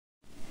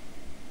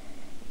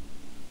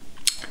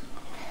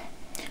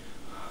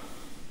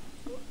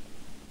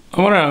I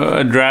want to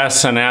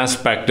address an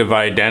aspect of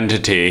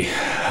identity,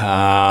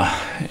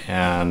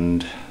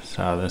 and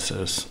so this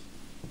is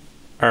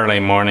early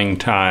morning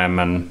time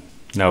and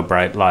no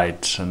bright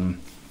lights and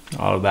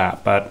all of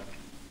that, but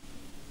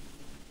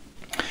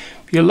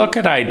if you look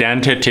at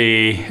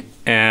identity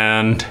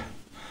and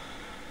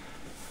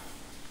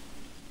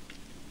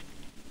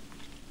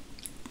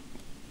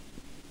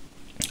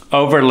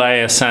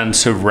overlay a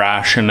sense of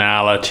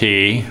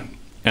rationality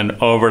and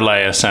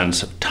overlay a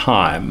sense of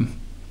time,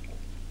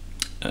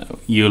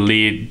 you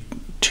lead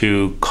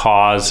to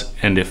cause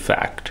and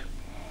effect.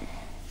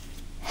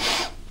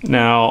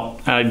 Now,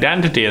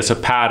 identity is a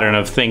pattern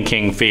of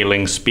thinking,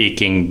 feeling,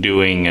 speaking,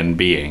 doing, and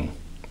being.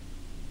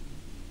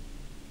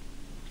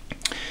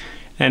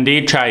 And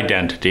each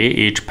identity,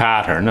 each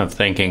pattern of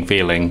thinking,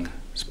 feeling,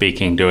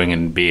 speaking, doing,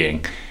 and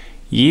being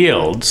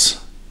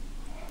yields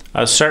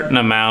a certain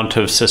amount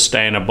of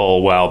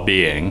sustainable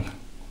well-being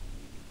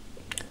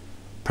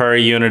per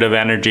unit of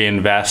energy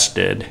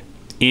invested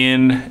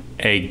in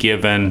a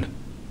given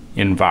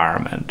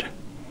environment.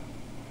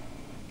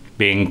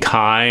 Being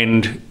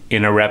kind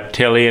in a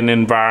reptilian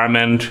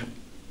environment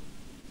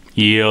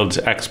yields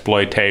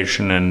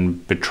exploitation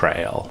and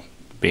betrayal.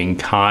 Being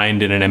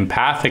kind in an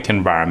empathic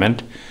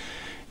environment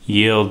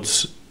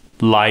yields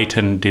light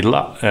and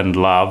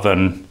love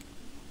and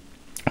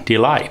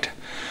delight.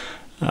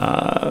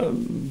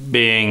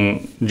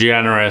 Being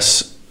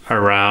generous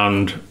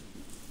around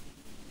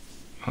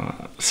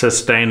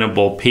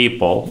sustainable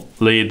people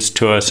leads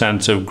to a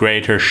sense of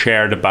greater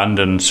shared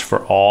abundance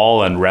for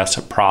all and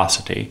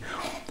reciprocity.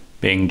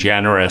 Being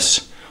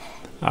generous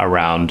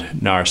around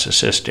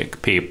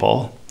narcissistic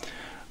people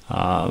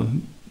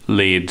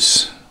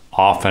leads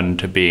often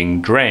to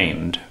being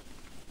drained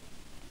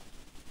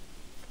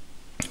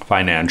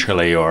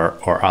financially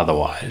or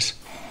otherwise.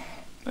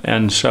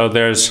 And so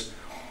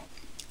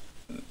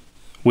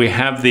we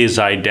have these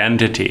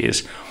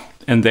identities,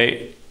 and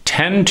they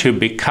tend to,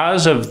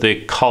 because of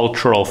the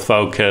cultural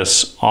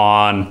focus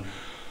on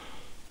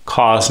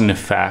cause and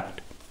effect,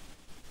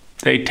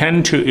 they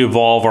tend to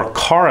evolve or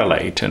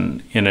correlate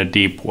in a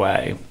deep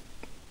way.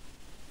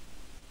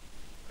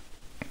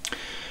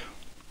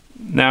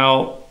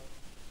 Now,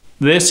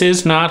 this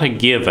is not a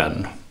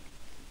given.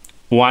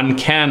 One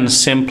can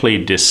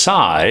simply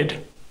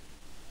decide,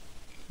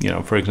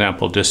 for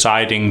example,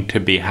 deciding to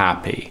be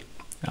happy,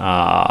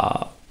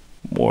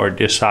 or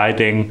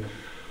deciding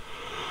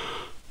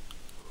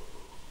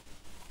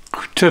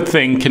to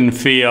think and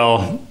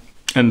feel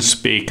and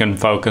speak and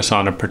focus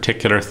on a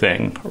particular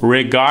thing,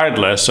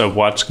 regardless of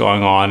what's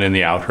going on in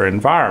the outer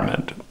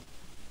environment.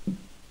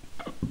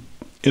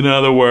 In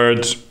other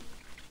words,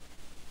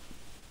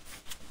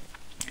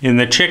 in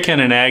the chicken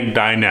and egg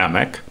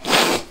dynamic,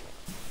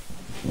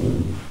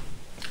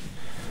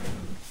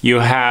 you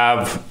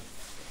have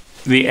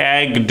the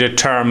egg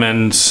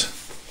determines,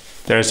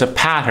 there's a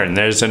pattern,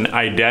 there's an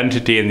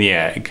identity in the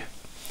egg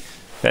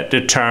that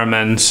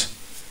determines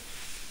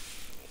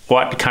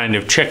what kind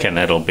of chicken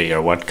it'll be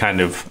or what kind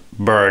of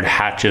bird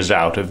hatches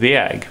out of the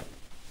egg.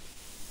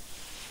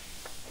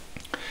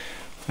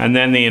 And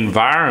then the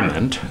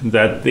environment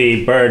that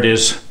the bird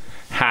is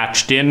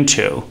hatched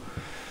into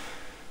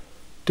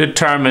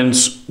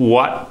determines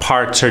what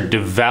parts are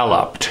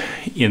developed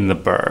in the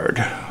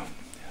bird.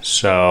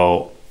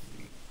 So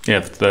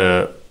if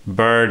the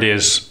bird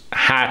is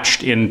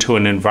hatched into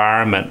an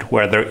environment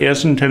where there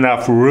isn't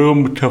enough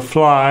room to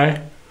fly,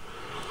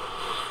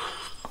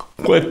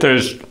 but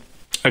there's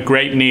a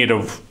great need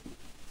of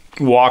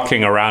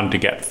walking around to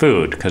get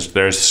food because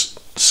there's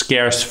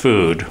scarce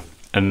food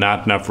and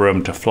not enough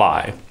room to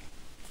fly.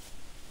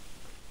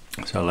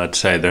 So let's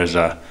say there's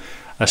a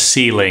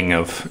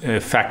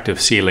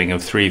effective ceiling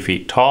of 3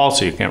 feet tall,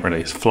 so you can't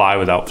really fly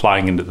without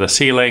flying into the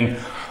ceiling.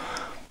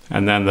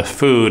 And then the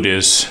food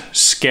is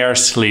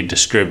scarcely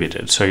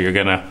distributed, so you're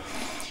going to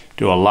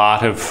do a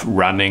lot of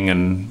running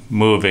and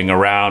moving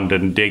around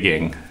and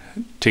digging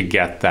to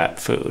get that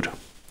food.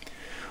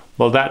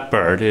 Well, that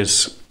bird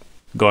is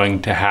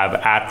going to have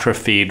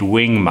atrophied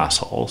wing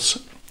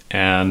muscles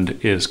and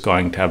is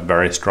going to have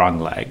very strong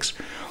legs.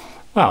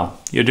 Well,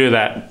 you do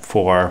that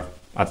for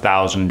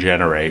 1,000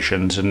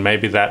 generations, and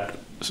maybe that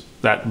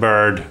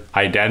bird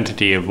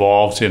identity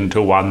evolves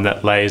into one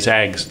that lays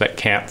eggs that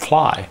can't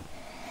fly,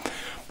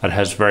 but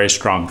has very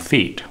strong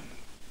feet.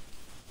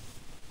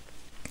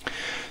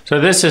 So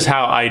this is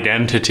how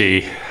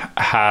identity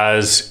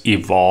has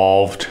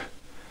evolved.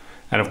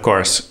 And of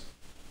course,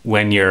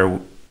 when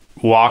you're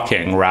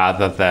walking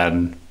rather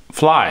than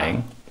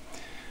flying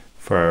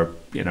for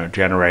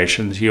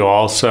generations, you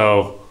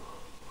also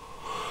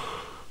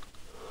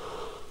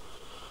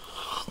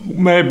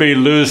maybe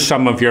lose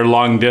some of your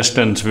long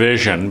distance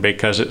vision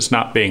because it's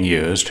not being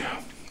used,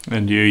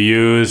 and you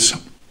use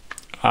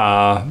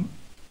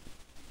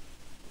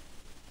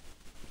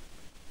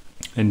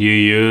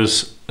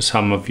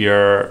some of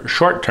your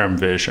short-term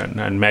vision,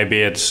 and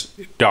maybe it's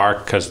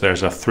dark because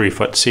there's a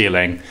 3-foot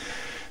ceiling,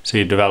 so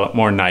you develop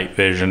more night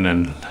vision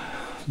and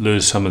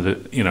lose some of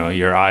the,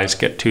 your eyes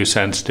get too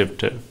sensitive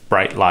to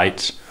bright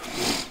lights.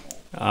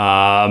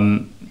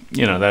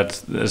 you know,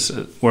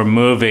 we're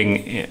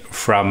moving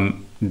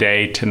from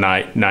day to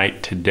night,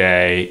 night to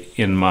day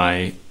in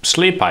my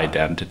sleep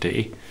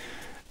identity.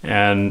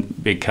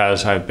 And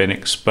because I've been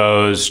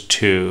exposed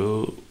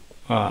to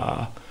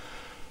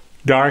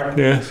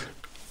darkness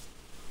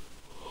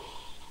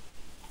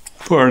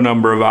for a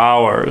number of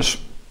hours,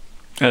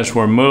 as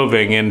we're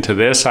moving into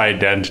this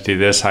identity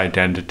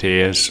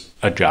is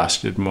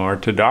adjusted more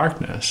to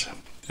darkness.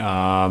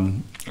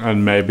 And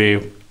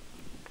maybe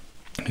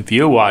if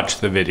you watch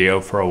the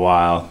video for a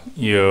while,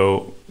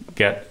 you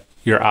get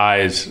your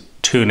eyes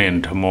tune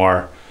into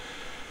more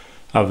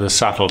of the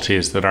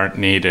subtleties that aren't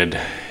needed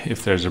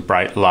if there's a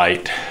bright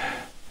light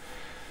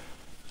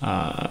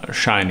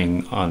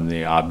shining on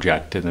the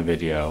object in the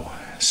video.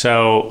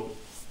 So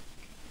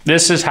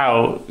this is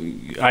how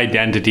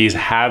identities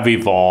have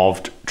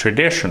evolved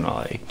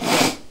traditionally.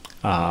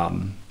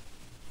 The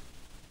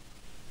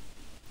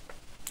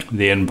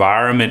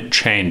environment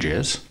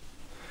changes,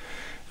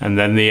 and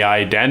then the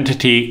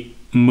identity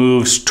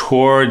moves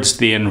towards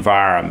the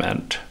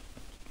environment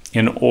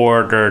in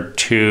order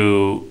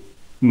to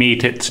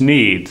meet its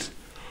needs,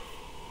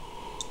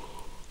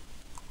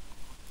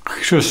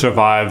 to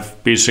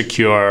survive, be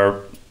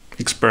secure,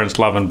 experience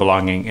love and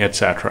belonging,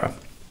 etc.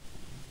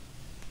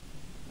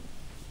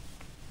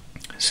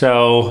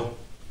 So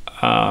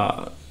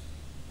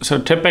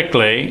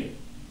typically,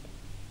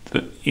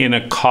 in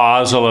a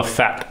causal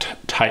effect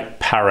type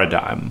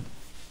paradigm,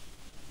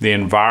 the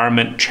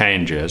environment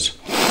changes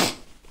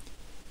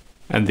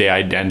and the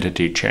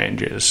identity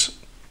changes.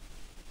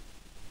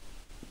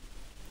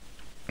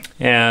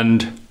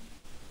 And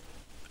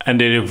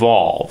it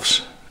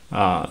evolves,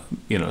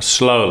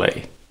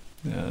 slowly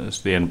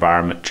as the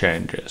environment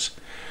changes.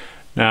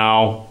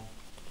 Now,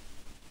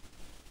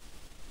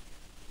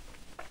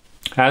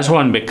 as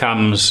one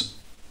becomes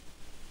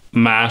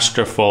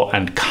masterful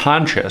and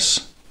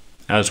conscious,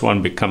 as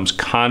one becomes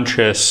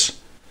conscious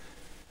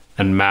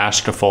and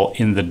masterful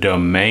in the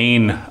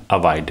domain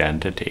of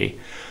identity,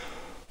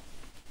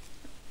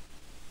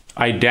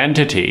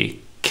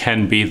 identity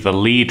can be the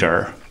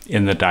leader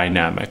in the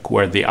dynamic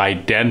where the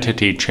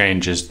identity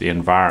changes the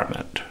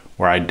environment,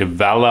 where I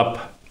develop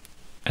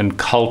and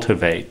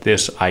cultivate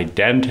this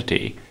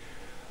identity.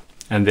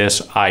 And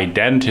this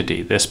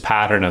identity, this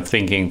pattern of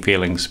thinking,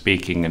 feeling,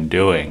 speaking, and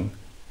doing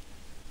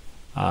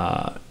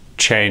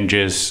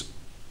changes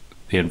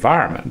the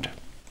environment.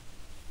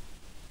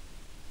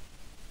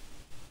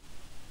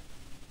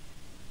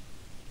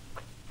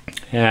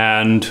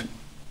 And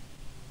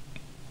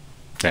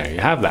there you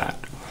have that.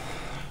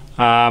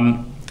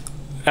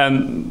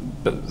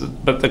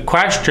 But the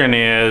question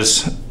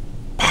is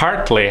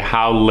partly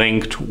how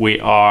linked we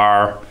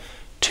are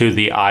to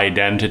the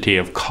identity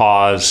of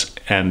cause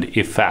and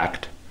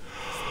effect.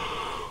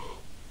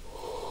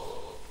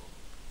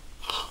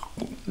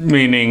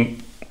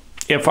 Meaning,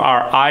 if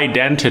our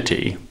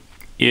identity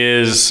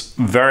is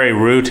very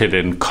rooted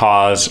in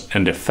cause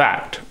and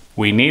effect,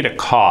 we need a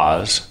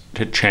cause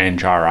to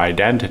change our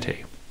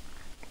identity,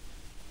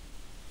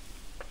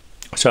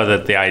 so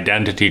that the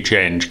identity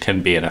change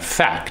can be an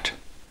effect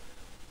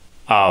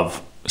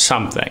of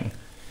something.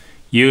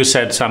 You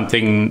said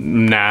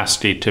something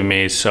nasty to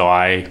me, so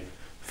I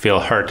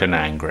feel hurt and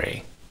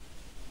angry.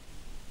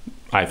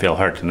 I feel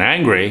hurt and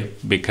angry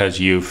because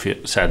you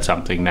said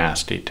something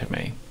nasty to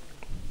me.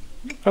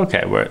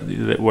 Okay,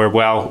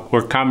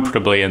 we're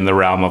comfortably in the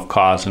realm of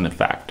cause and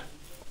effect.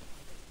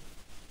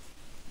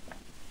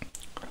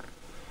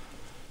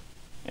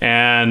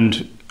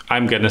 And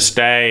I'm going to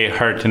stay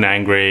hurt and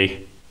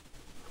angry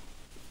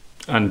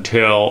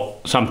until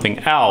something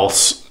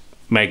else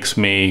makes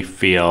me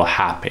feel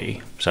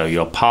happy. So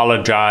you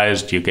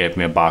apologized, you gave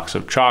me a box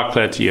of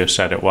chocolates, you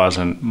said it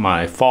wasn't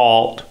my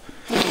fault,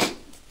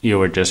 you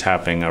were just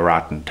having a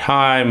rotten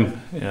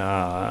time,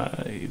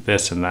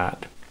 this and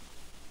that.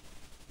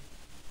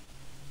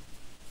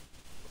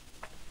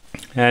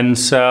 And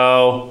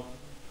so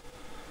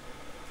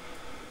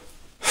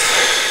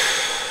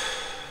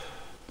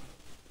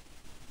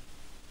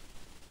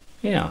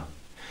yeah.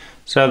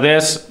 So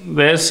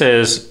this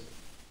is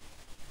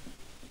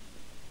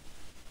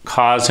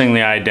causing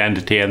the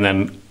identity and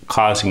then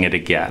causing it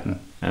again.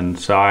 And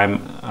so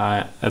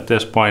at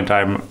this point,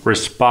 I'm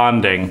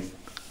responding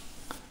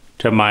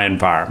to my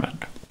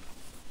environment.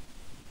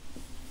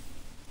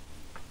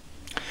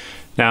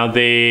 Now,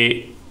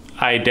 the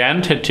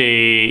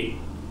identity,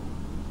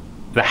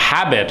 the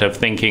habit of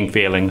thinking,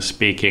 feeling,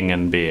 speaking,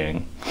 and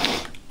being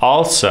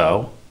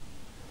also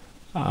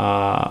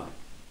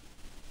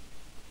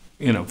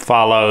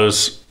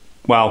follows,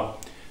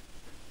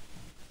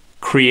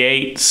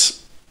 creates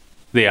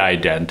the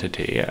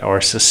identity or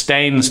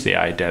sustains the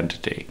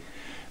identity,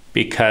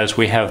 because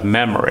we have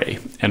memory,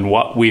 and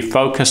what we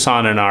focus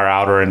on in our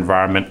outer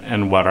environment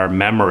and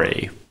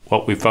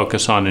what we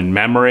focus on in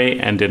memory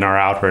and in our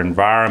outer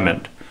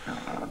environment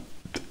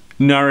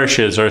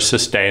nourishes or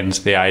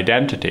sustains the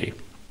identity.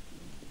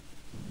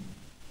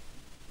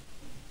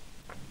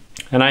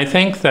 And I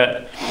think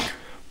that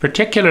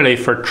particularly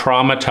for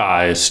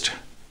traumatized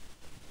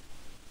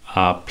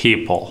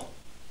people,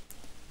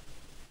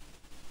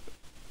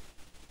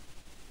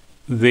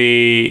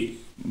 the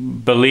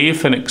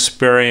belief and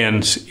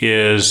experience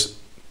is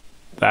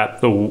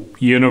that the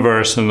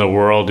universe and the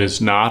world is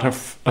not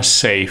a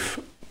safe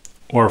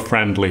or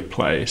friendly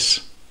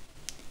place.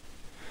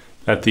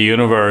 That the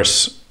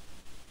universe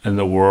and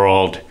the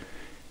world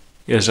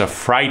is a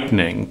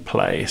frightening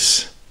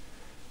place.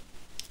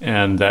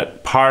 And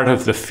that part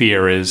of the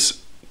fear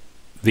is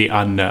the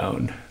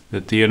unknown.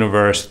 That the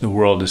universe, the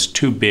world is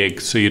too big,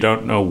 so you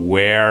don't know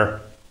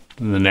where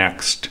the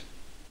next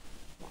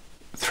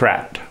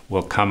threat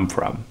will come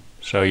from.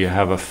 So you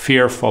have a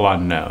fearful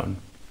unknown.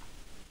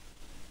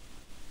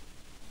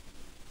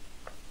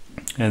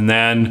 And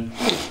then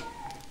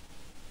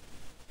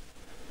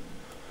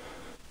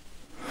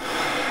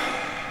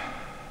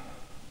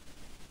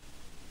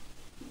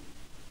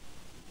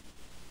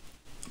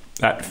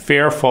that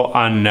fearful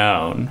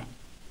unknown,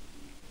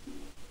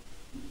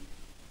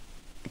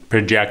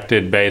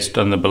 projected based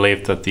on the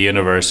belief that the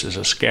universe is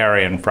a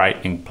scary and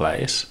frightening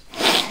place,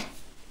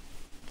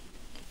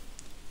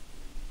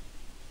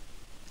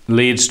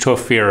 leads to a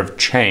fear of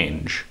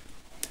change,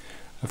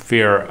 a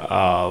fear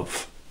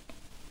of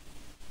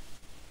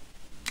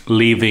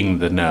leaving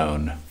the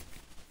known,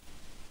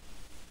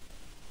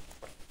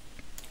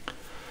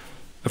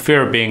 a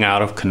fear of being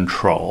out of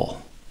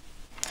control.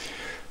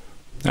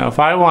 Now, if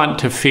I want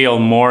to feel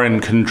more in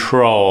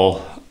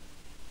control,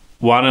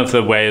 one of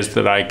the ways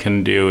that I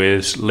can do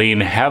is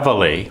lean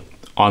heavily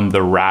on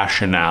the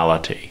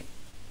rationality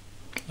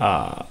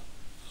of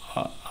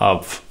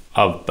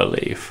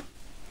belief.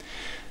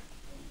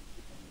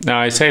 Now,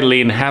 I say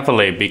lean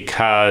heavily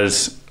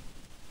because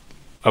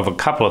of a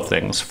couple of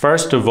things.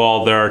 First of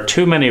all, there are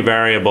too many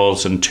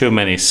variables and too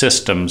many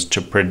systems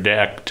to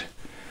predict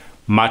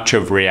much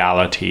of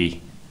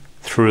reality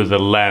through the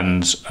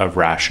lens of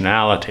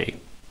rationality.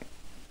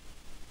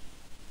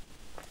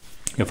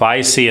 If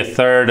I see a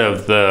third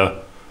of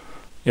the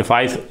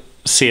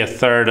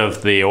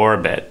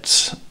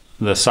orbits,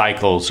 the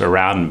cycles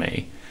around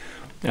me,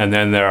 and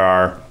then there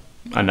are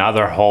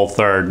another whole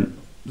third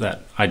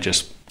that I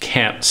just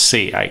can't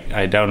see.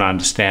 I don't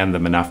understand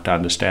them enough to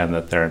understand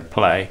that they're in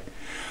play.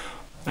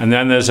 And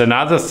then there's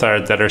another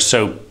third that are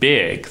so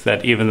big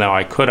that even though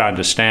I could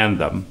understand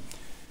them,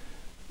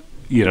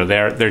 you know,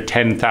 they're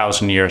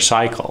 10,000-year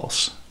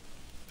cycles.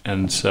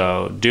 And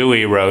so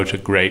Dewey wrote a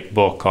great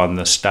book on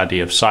the study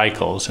of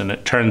cycles, and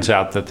it turns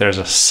out that there's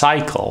a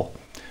cycle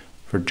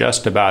for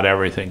just about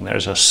everything.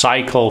 There's a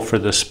cycle for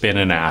the spin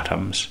in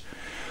atoms.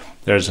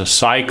 There's a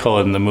cycle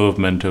in the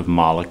movement of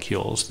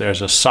molecules.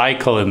 There's a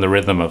cycle in the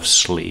rhythm of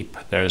sleep.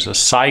 There's a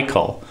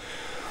cycle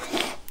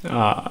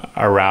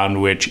around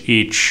which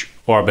each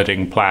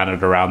orbiting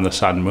planet around the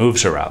sun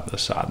moves around the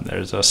sun.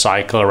 There's a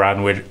cycle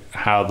around which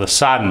how the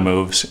sun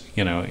moves,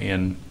 you know,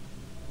 in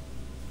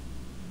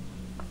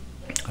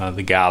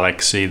the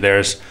galaxy.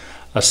 There's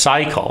a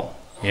cycle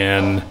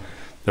in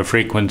the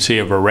frequency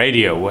of a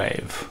radio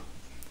wave.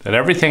 That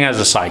everything has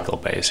a cycle,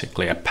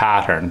 basically, a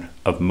pattern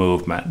of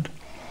movement.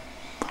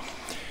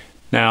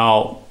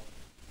 Now,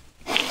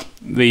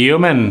 the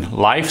human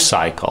life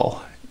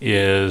cycle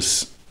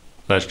is,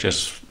 let's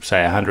just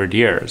say, 100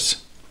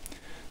 years.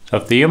 So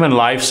if the human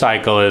life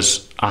cycle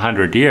is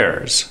 100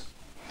 years,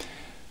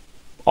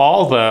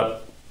 all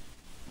the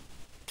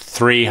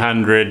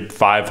 300,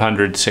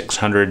 500,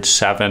 600,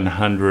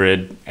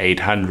 700,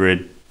 800,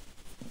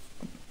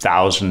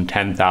 1,000,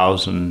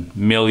 10,000,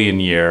 million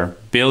year,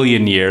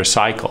 billion year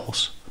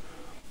cycles,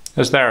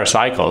 because there are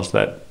cycles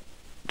that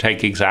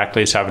take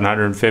exactly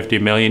 750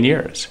 million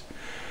years.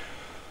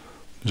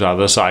 There's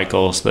other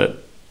cycles that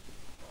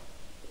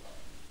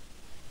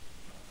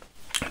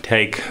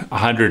take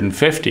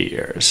 150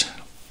 years.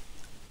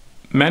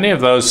 Many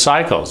of those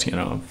cycles, you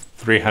know,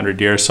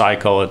 300-year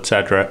cycle,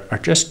 etc., are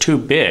just too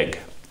big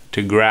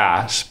to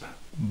grasp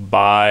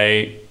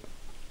by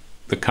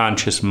the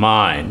conscious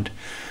mind,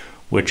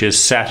 which is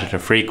set at a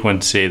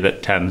frequency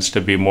that tends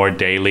to be more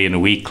daily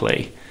and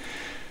weekly,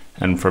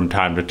 and from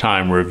time to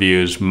time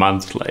reviews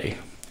monthly.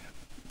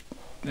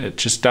 It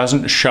just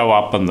doesn't show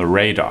up on the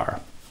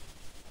radar.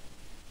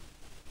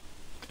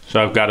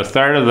 So I've got a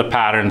third of the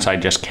patterns I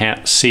just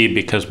can't see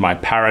because my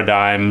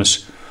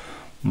paradigms,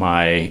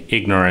 my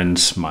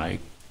ignorance, my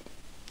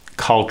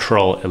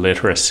cultural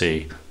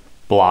illiteracy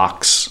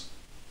blocks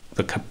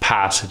the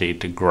capacity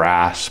to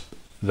grasp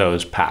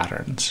those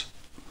patterns.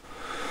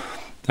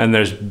 And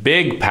there's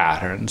big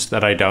patterns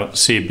that I don't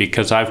see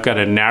because I've got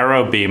a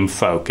narrow beam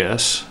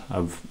focus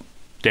of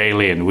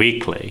daily and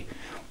weekly.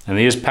 And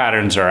these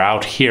patterns are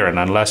out here, and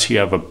unless you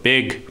have a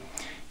big,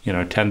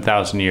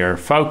 10,000 year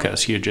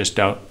focus, you just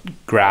don't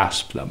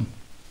grasp them.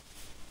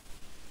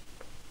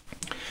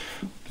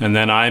 And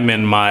then I'm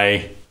in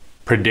my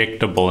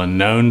predictable and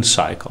known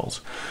cycles.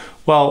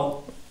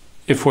 Well,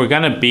 if we're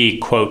going to be,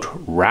 quote,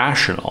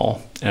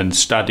 rational and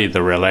study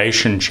the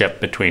relationship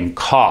between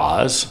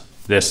cause,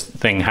 this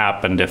thing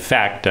happened,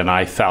 effect, and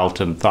I felt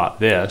and thought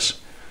this,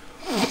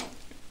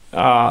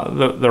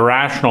 the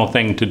rational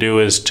thing to do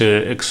is to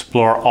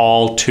explore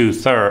all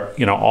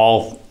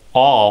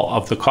all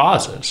of the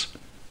causes.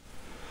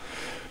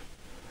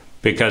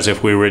 Because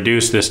if we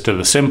reduce this to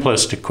the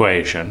simplest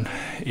equation,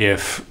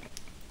 if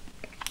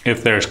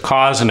there's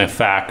cause and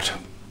effect,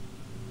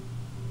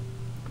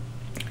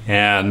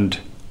 and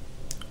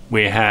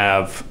we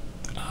have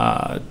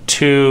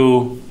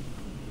two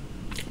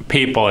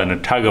people in a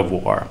tug of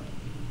war,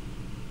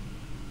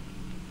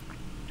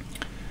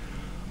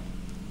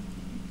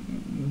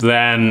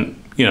 then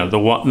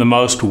the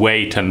most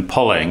weight and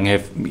pulling,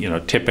 if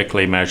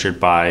typically measured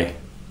by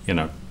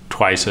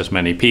twice as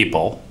many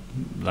people,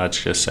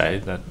 let's just say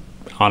that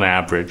on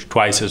average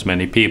twice as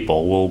many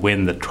people will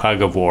win the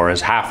tug of war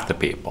as half the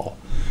people.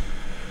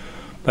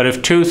 But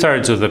if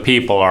 2/3 of the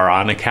people are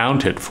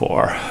unaccounted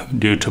for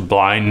due to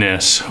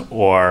blindness,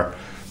 or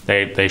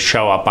they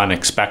show up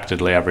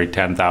unexpectedly every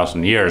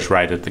 10,000 years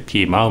right at the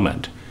key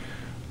moment,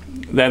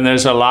 then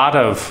there's a lot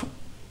of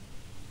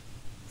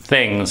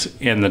things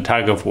in the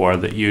tug of war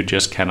that you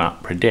just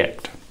cannot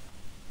predict.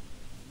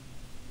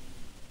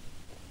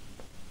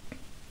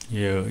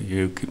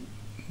 You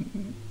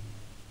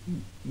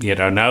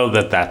don't know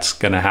that that's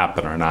going to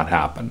happen or not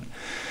happen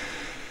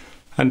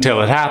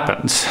until it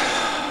happens.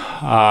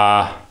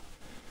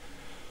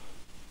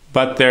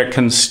 But there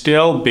can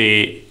still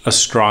be a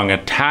strong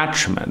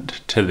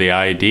attachment to the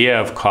idea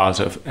of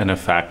cause and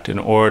effect in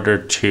order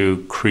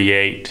to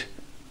create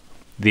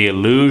the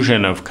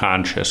illusion of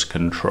conscious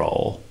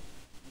control,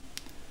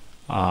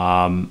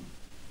 by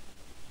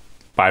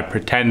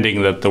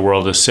pretending that the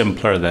world is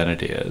simpler than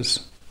it is,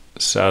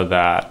 so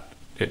that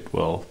it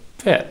will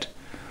fit.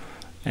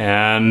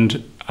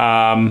 And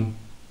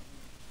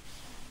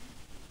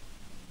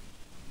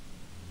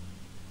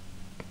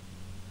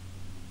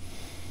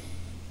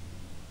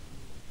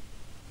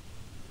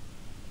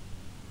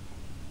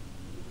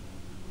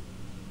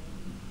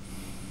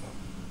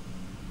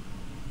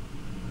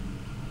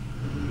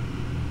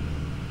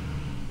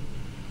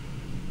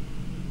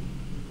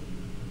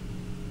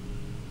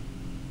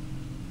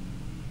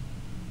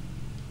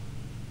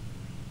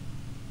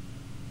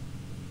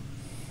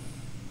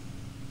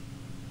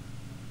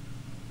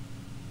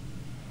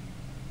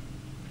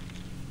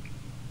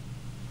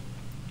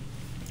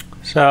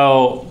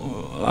so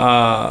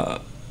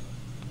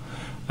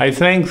I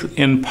think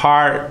in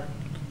part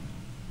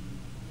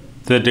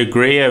the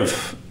degree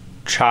of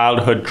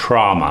childhood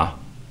trauma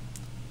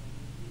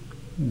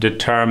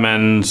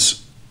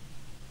determines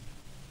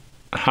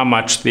how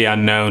much the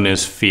unknown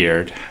is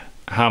feared,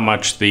 how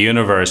much the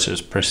universe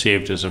is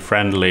perceived as a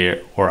friendly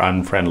or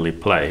unfriendly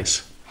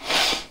place,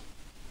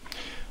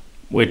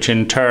 which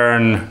in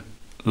turn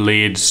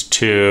leads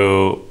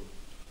to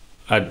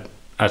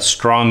a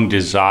strong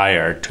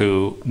desire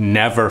to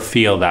never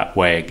feel that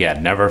way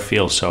again, never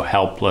feel so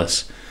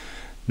helpless,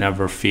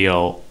 never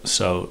feel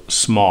so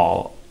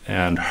small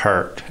and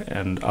hurt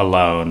and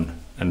alone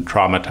and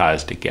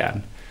traumatized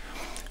again,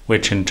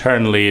 which in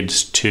turn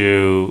leads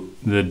to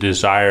the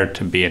desire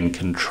to be in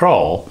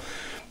control.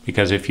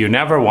 Because if you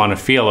never want to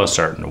feel a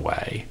certain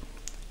way,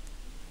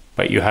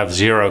 but you have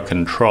zero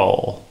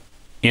control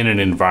in an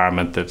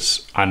environment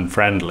that's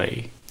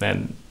unfriendly,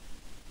 then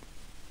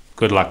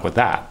good luck with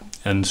that.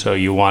 And so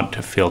you want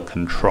to feel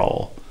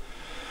control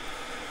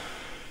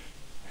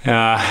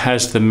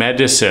as the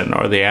medicine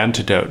or the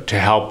antidote to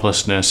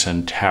helplessness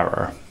and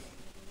terror.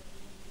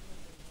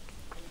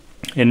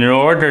 In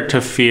order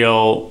to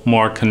feel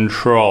more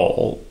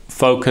control,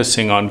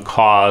 focusing on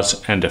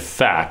cause and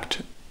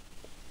effect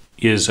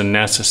is a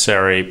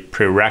necessary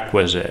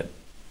prerequisite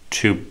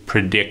to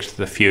predict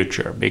the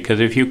future. Because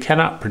if you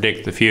cannot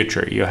predict the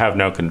future, you have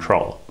no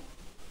control.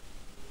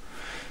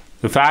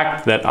 The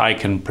fact that I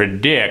can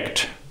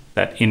predict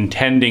that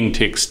intending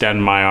to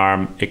extend my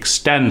arm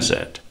extends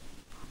it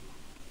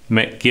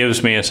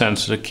gives me a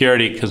sense of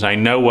security, because I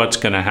know what's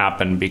going to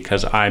happen,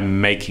 because I'm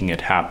making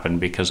it happen,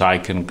 because I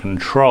can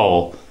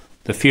control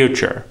the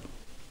future.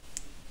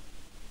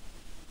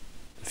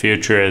 The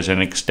future is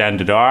an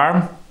extended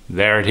arm,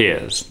 there it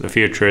is. The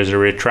future is a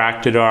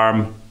retracted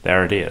arm,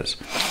 there it is.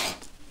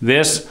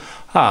 This,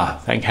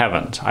 thank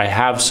heavens, I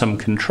have some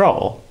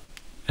control.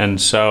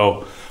 And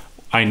so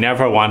I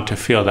never want to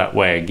feel that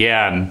way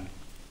again.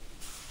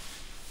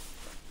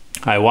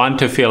 I want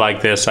to feel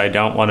like this, I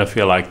don't want to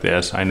feel like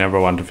this, I never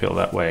want to feel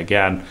that way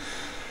again.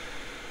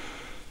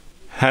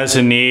 Has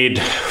a need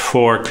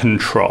for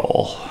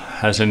control,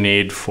 has a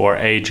need for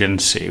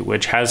agency,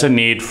 which has a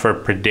need for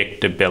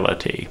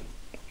predictability.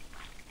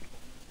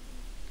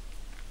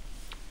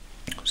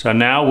 So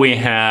now we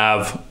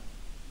have,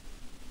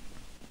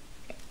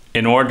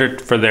 in order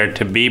for there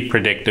to be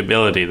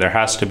predictability, there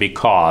has to be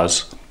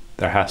cause,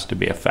 there has to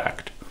be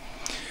effect.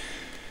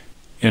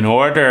 In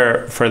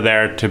order for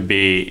there to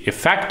be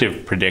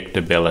effective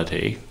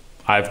predictability,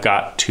 I've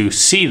got to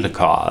see the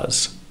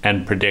cause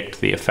and predict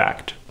the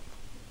effect.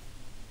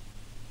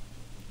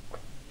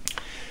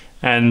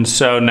 And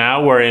so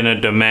now we're in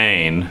a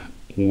domain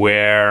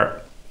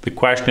where the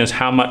question is,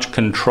 how much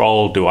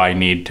control do I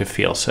need to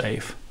feel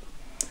safe?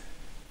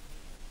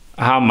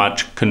 How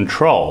much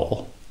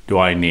control do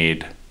I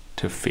need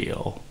to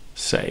feel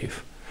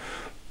safe?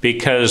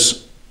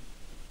 Because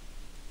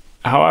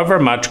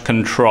however much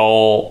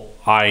control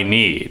I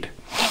need,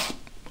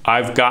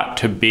 I've got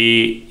to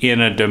be in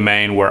a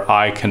domain where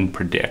I can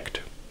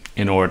predict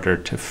in order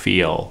to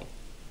feel,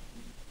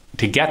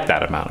 to get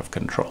that amount of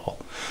control.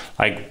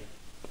 Like,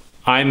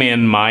 I'm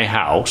in my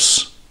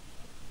house,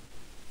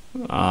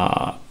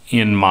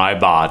 in my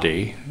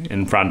body,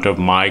 in front of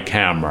my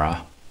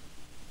camera,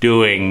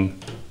 doing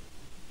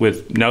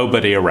with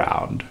nobody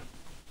around.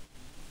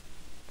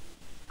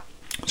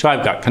 So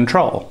I've got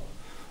control.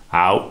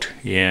 Out,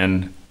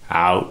 in,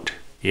 out,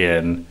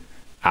 in,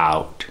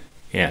 out,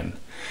 in.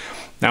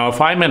 Now,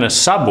 if I'm in a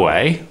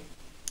subway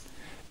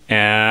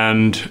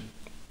and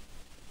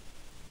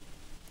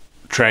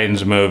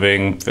train's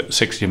moving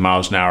 60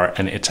 miles an hour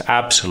and it's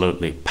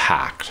absolutely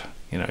packed,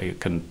 you know, you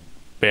can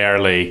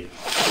barely,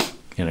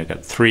 you know,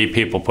 get 3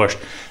 people pushed.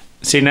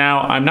 See,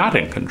 now I'm not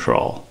in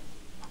control.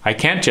 I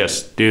can't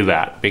just do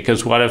that,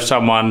 because what if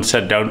someone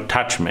said, don't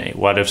touch me?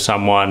 What if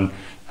someone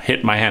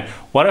hit my hand?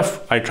 What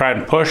if I try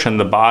and push and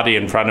the body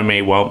in front of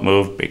me won't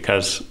move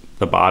because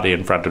the body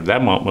in front of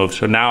them won't move?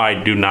 So now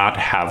I do not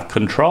have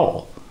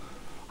control.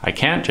 I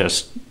can't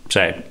just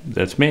say,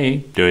 that's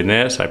me doing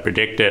this, I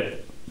predict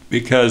it,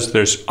 because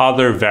there's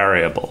other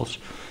variables.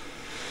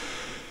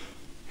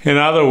 In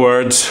other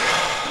words,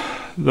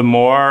 the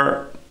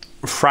more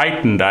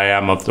frightened I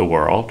am of the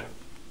world,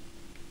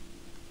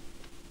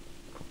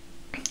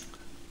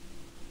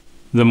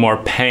 the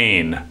more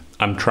pain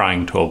I'm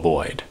trying to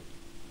avoid.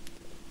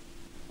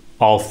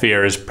 All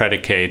fear is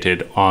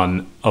predicated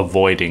on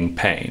avoiding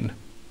pain.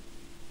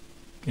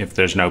 If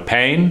there's no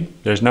pain,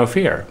 there's no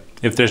fear.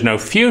 If there's no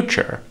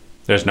future,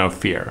 there's no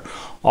fear.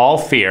 All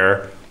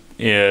fear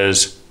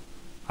is,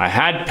 I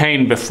had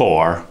pain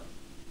before,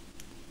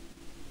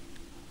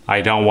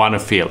 I don't want to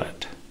feel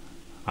it.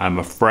 I'm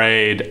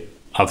afraid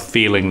of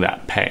feeling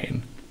that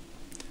pain.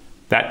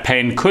 That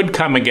pain could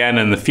come again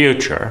in the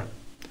future,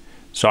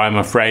 so I'm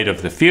afraid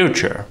of the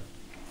future.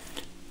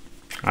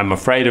 I'm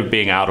afraid of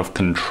being out of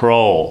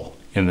control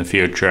in the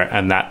future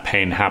and that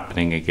pain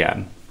happening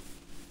again.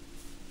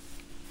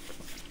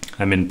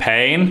 I'm in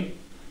pain.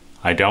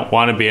 I don't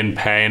want to be in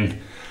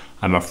pain.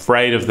 I'm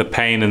afraid of the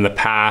pain in the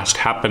past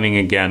happening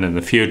again in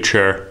the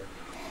future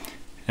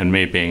and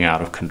me being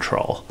out of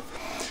control.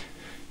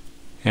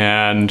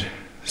 And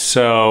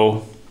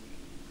so,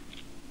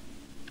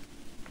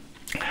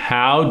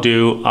 how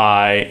do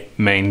I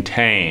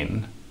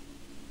maintain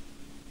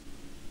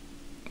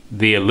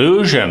the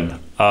illusion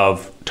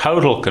of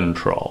total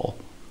control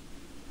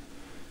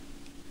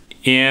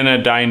in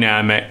a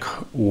dynamic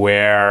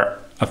where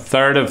a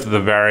third of the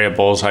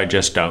variables I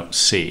just don't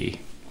see,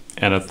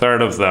 and a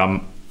third of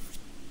them,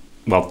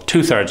 well,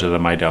 2/3 of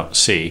them I don't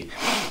see,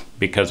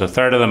 because a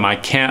third of them I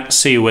can't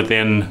see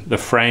within the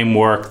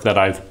framework that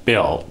I've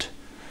built,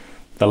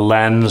 the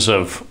lens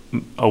of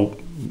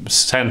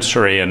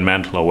sensory and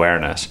mental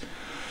awareness.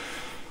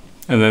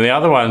 And then the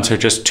other ones are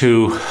just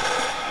too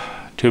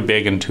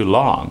big and too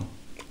long.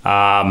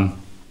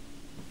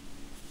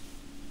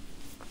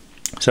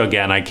 So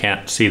again, I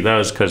can't see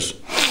those, because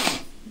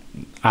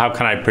how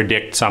can I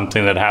predict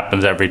something that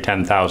happens every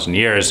 10,000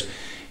 years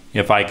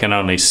if I can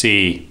only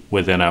see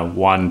within a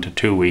 1 to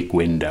 2 week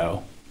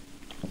window?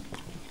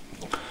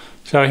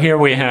 So here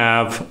we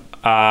have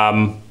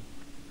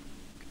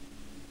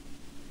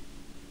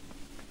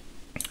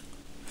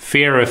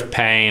fear of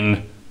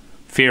pain,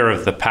 fear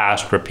of the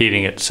past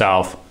repeating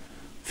itself,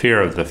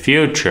 fear of the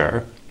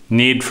future,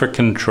 need for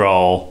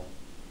control.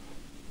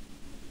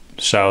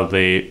 So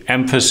the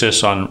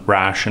emphasis on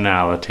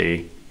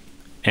rationality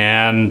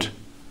and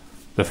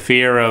the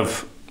fear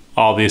of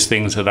all these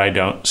things that I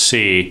don't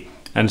see.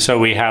 And so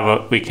we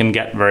can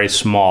get very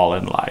small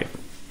in life.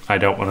 I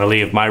don't want to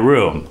leave my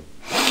room.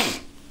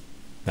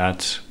 You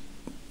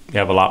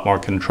have a lot more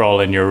control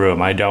in your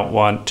room. I don't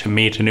want to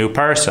meet a new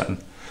person.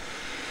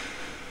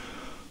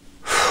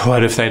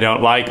 What if they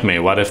don't like me?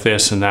 What if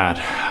this and that?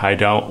 I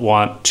don't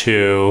want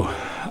to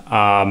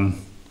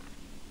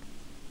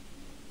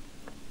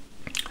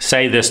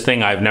say this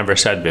thing I've never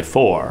said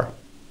before.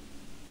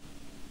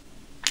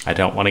 I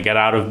don't want to get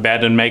out of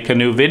bed and make a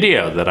new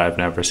video that I've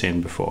never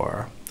seen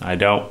before. I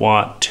don't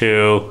want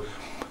to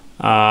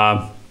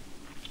have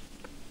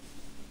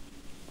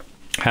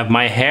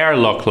my hair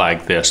look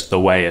like this the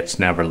way it's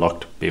never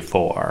looked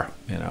before.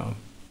 You know,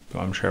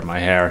 I'm sure my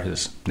hair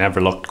has never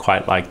looked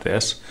quite like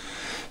this.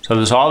 So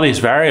there's all these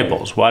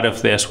variables. What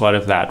if this? What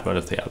if that? What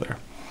if the other?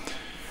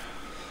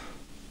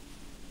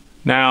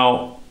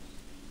 Now,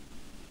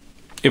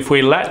 if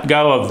we let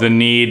go of the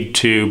need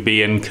to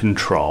be in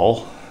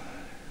control,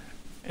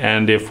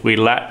 and if we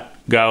let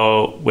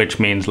go, which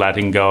means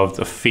letting go of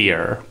the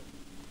fear,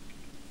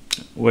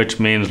 which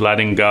means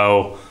letting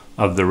go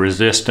of the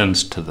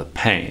resistance to the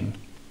pain,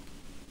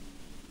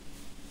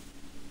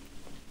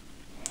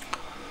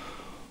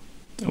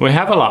 we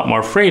have a lot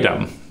more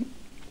freedom.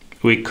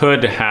 We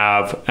could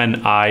have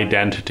an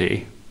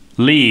identity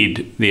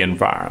lead the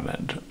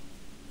environment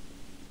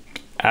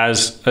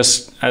as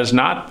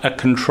not a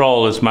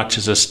control as much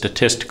as a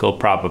statistical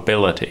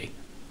probability.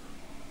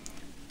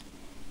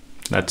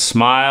 Let's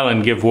smile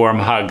and give warm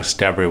hugs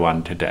to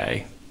everyone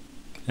today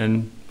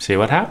and see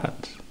what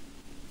happens.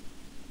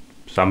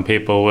 Some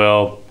people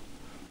will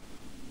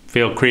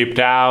feel creeped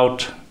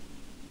out.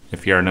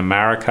 If you're in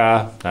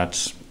America,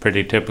 that's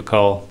pretty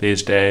typical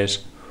these days.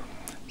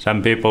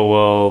 Some people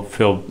will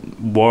feel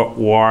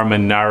warm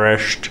and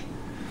nourished.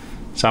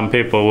 Some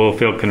people will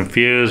feel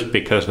confused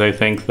because they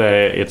think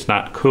that it's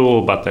not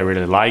cool, but they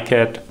really like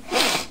it.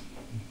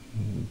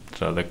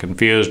 So they're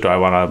confused. Do I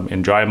want to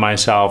enjoy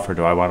myself or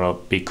do I want to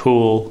be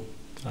cool?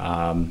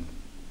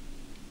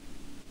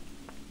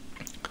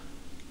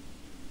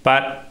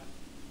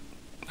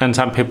 And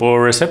some people will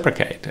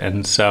reciprocate,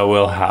 and so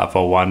we'll have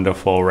a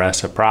wonderful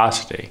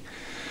reciprocity.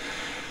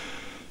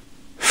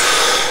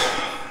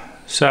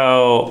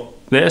 So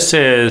this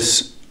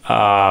is,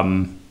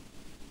 where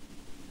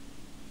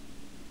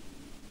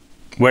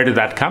did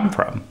that come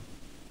from?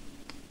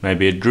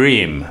 Maybe a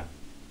dream.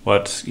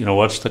 What's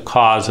the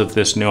cause of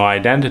this new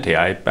identity?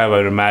 I have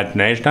an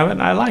imagination of it,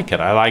 and I like it.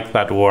 I like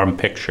that warm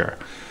picture.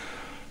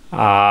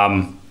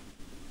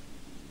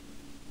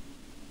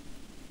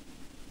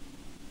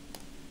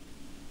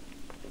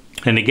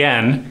 And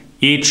again,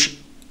 each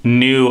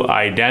new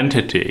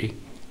identity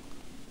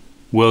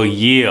will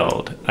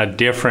yield a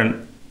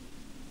different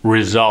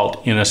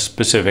result in a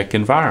specific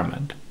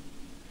environment.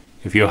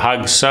 If you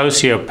hug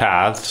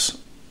sociopaths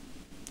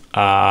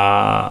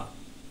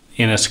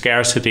in a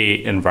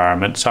scarcity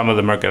environment, some of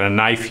them are going to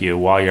knife you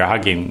while you're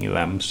hugging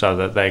them so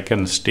that they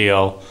can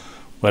steal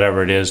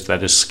whatever it is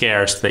that is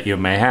scarce that you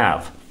may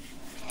have.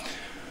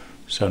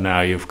 So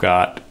now you've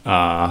got,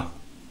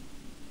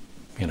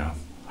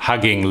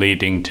 hugging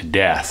leading to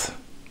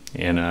death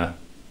in a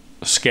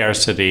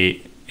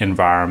scarcity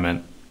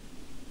environment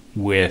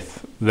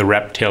with the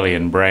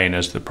reptilian brain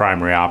as the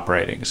primary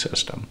operating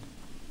system.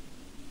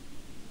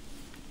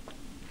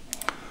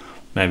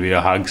 Maybe you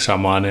hug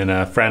someone in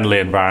a friendly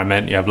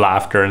environment, you have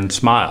laughter and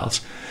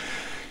smiles.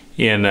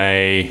 In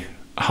a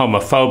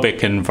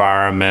homophobic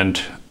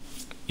environment,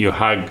 you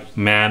hug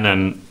men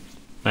and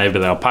maybe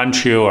they'll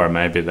punch you or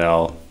maybe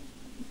they'll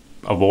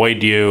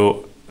avoid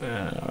you,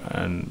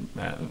 and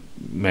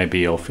maybe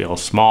you'll feel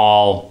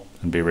small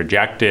and be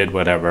rejected,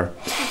 whatever.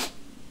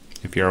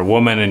 If you're a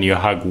woman and you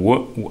hug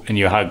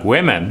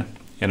women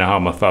in a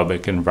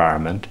homophobic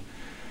environment,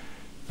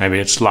 maybe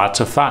it's lots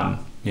of fun,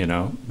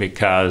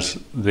 because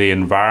the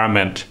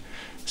environment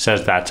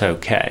says that's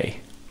okay,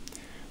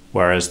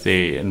 whereas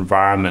the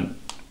environment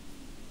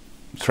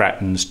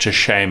threatens to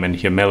shame and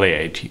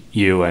humiliate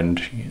you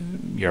and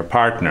your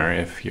partner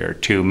if you're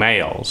two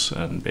males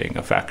and being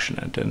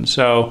affectionate. And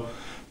so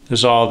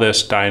there's all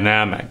this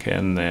dynamic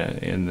in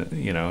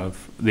the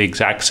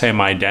exact same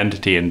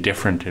identity in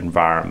different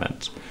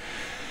environments.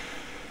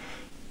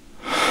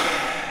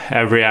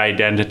 Every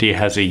identity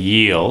has a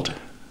yield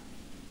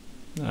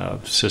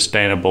of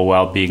sustainable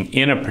well-being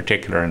in a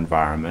particular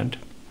environment.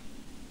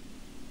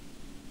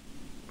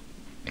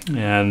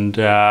 And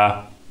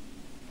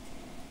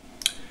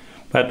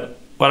but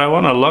what I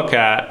want to look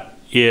at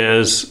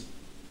is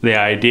the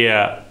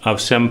idea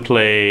of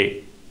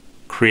simply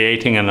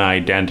creating an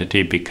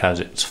identity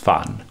because it's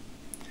fun.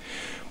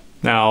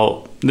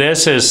 Now,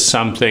 this is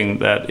something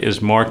that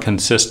is more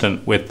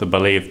consistent with the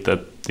belief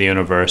that the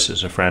universe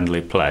is a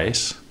friendly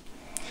place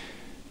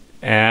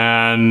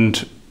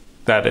and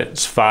that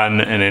it's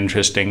fun and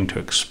interesting to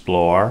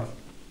explore.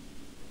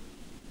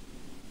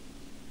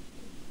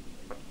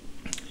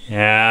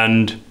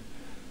 And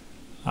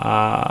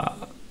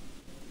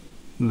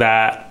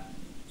that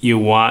you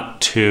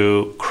want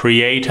to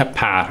create a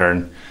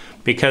pattern,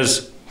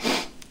 because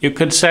you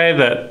could say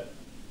that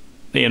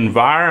the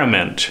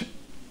environment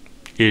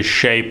is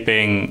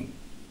shaping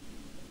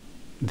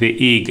the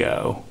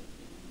ego,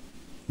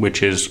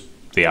 which is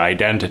the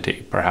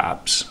identity,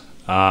 perhaps,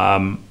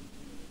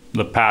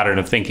 the pattern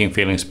of thinking,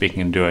 feeling,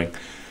 speaking, and doing.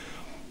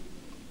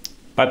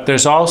 But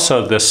there's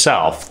also the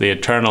self, the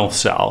eternal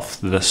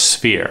self, the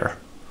sphere.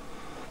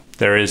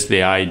 There is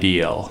the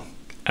ideal,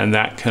 and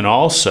that can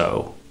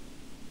also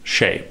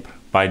shape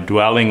by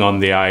dwelling on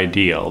the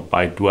ideal,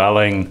 by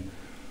dwelling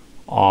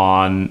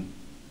on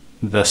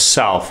the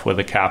self with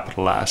a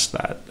capital S,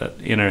 that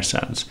inner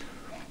sense.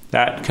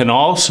 That can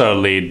also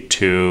lead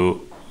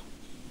to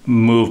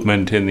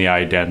movement in the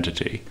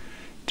identity,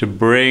 to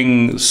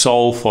bring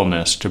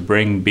soulfulness, to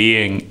bring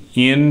being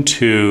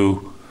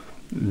into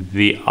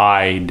the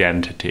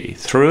identity,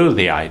 through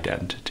the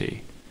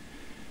identity,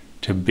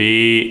 to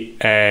be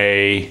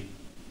a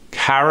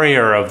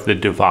carrier of the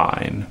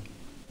divine,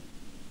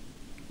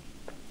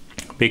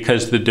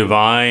 because the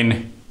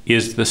divine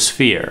is the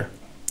sphere.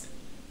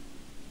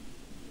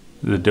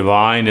 The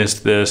divine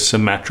is the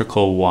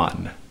symmetrical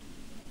one.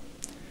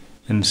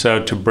 And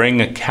so to bring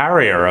a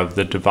carrier of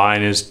the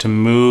divine is to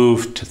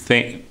move, to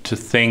think,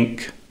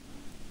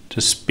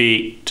 to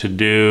speak, to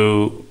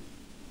do,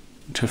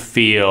 to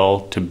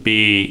feel, to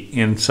be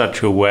in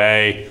such a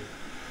way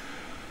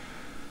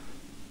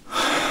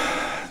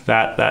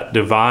that that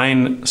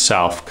divine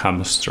self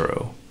comes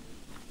through.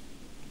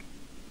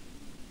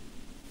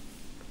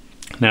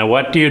 Now,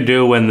 what do you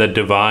do when the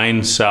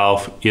divine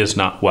self is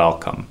not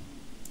welcome?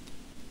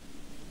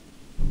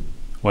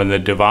 When the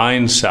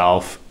divine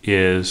self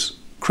is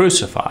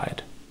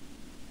crucified,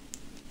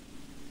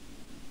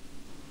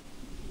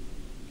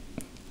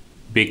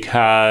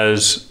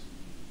 because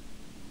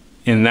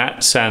in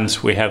that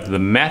sense we have the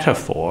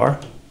metaphor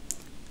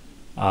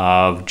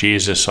of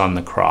Jesus on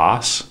the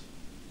cross,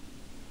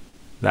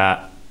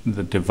 that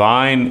the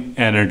divine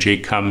energy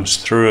comes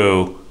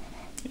through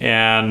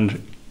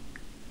and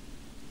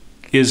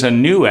is a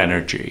new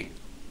energy.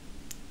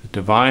 The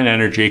divine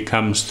energy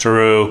comes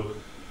through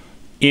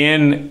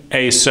in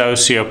a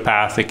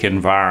sociopathic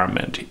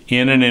environment,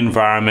 in an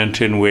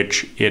environment in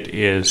which it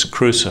is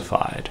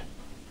crucified,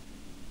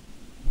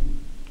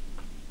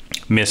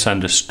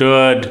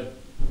 misunderstood,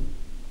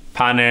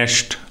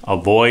 punished,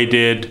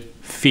 avoided,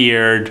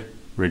 feared,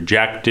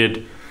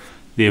 rejected.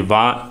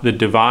 The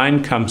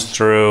divine comes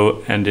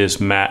through and is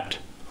met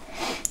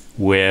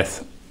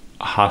with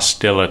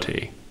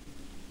hostility,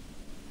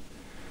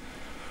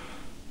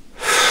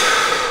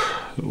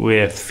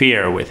 with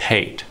fear, with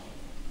hate.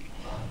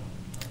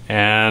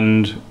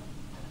 And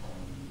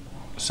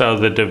so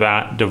the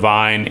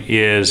divine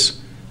is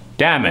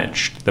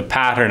damaged. The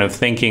pattern of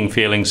thinking,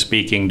 feeling,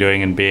 speaking,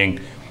 doing, and being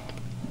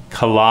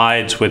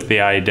collides with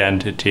the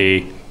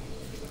identity,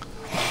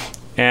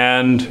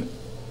 and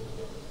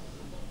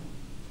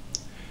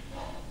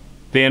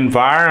the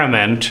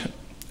environment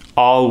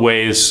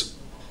always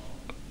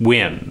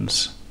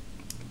wins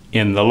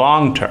in the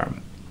long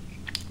term,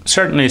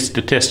 certainly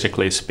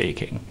statistically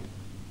speaking.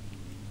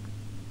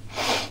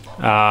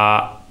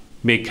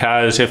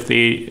 Because if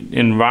the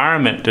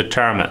environment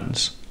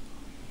determines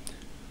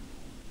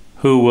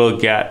who will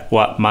get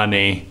what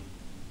money,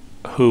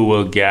 who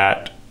will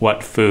get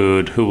what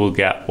food, who will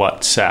get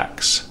what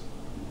sex,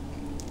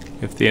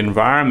 if the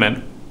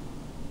environment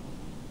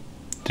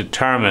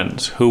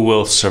determines who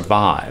will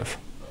survive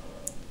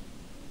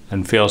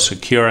and feel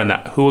secure in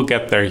that, who will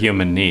get their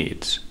human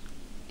needs,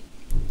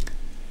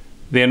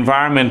 the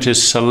environment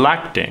is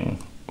selecting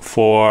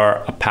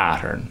for a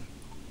pattern.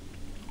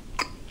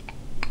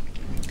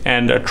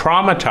 And a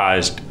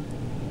traumatized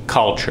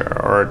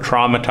culture or a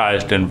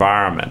traumatized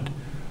environment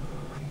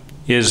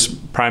is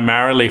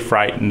primarily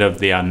frightened of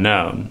the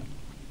unknown.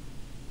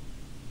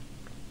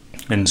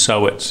 And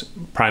so it's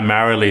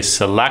primarily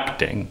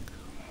selecting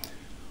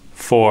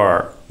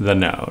for the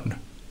known.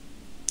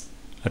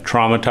 A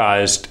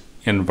traumatized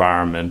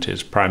environment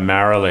is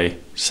primarily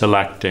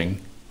selecting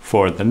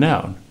for the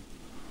known.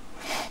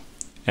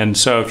 And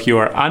so if you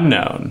are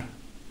unknown,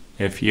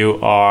 if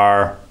you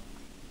are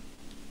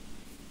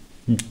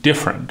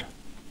different,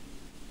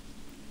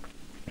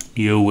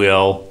 you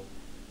will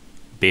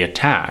be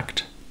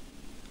attacked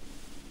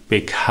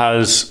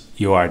because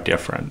you are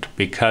different,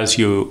 because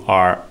you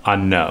are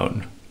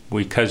unknown,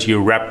 because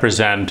you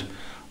represent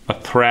a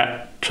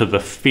threat to the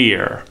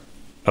fear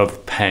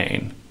of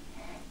pain,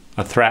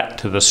 a threat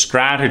to the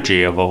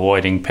strategy of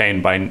avoiding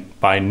pain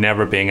by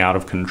never being out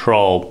of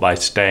control, by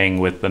staying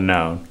with the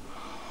known.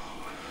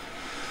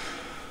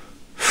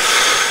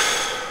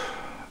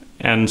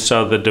 And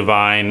so the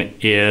divine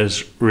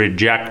is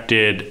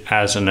rejected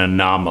as an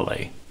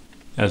anomaly,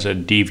 as a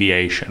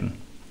deviation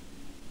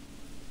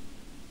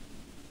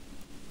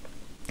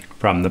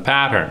from the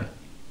pattern.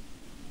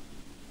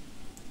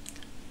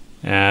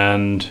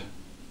 And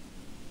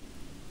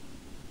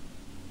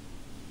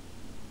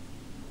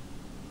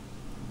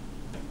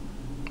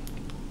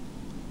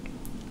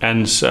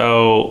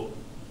so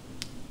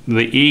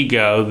the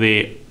ego,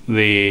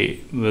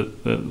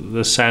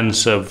 the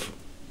sense of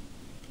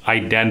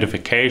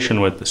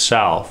identification with the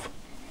self,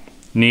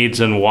 needs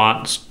and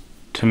wants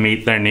to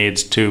meet their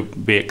needs to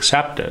be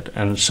accepted,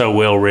 and so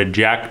will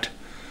reject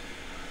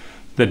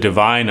the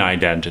divine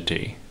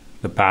identity,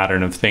 the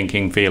pattern of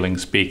thinking, feeling,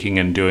 speaking,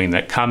 and doing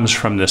that comes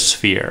from the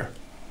sphere.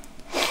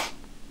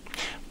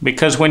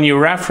 Because when you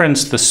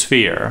reference the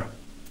sphere,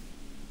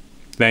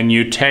 then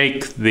you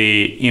take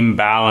the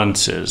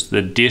imbalances,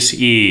 the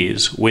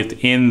dis-ease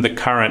within the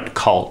current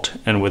cult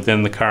and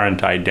within the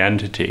current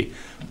identity,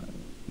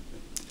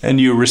 and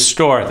you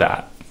restore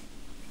that.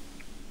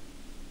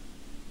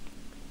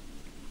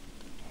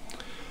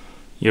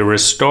 You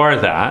restore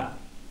that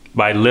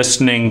by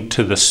listening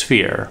to the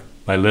sphere,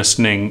 by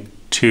listening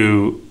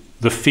to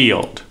the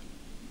field.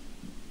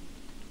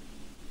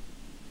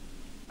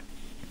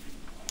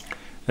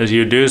 As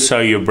you do so,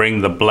 you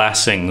bring the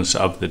blessings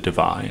of the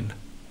divine.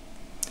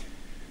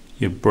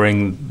 You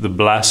bring the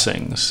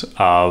blessings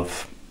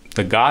of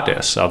the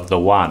goddess, of the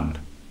one,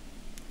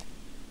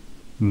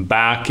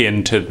 back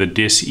into the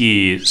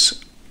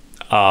dis-ease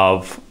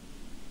of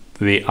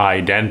the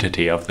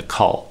identity of the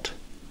cult,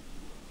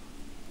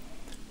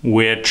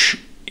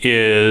 which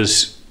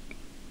is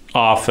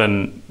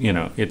often,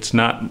 it's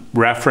not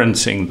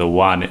referencing the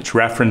one, it's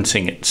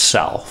referencing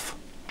itself.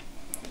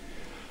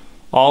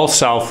 All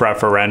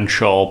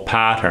self-referential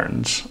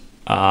patterns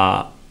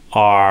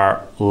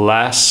are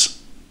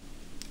less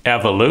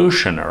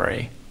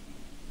evolutionary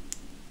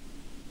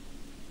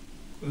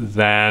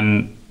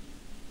than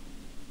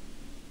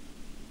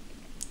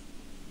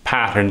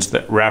patterns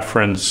that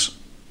reference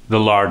the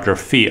larger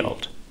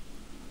field.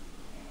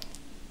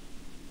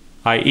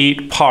 I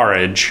eat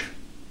porridge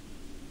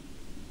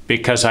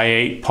because I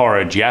ate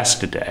porridge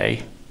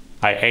yesterday.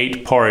 I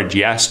ate porridge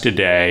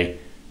yesterday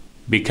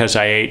because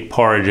I ate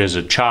porridge as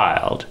a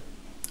child.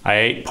 I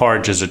ate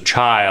porridge as a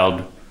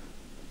child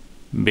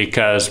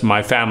because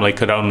my family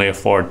could only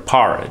afford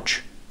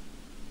porridge.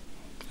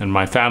 And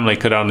my family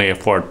could only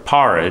afford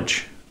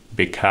porridge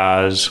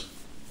because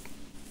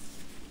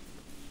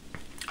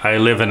I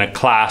live in a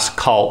class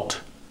cult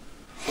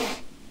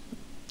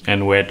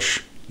in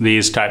which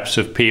these types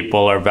of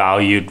people are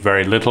valued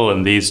very little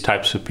and these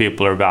types of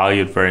people are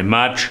valued very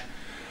much.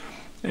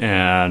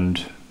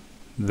 And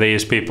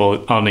these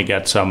people only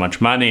get so much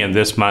money, and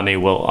this money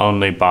will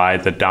only buy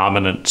the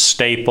dominant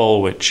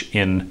staple, which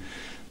in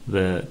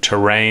the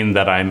terrain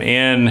that I'm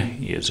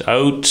in is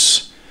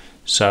oats.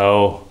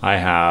 So I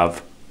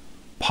have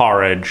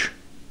porridge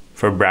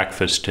for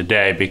breakfast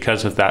today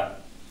because of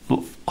that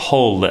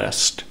whole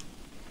list.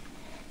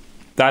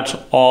 That's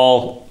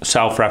all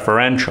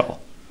self-referential.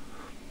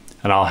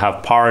 And I'll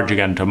have porridge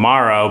again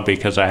tomorrow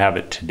because I have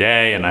it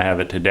today, and I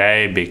have it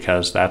today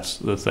because that's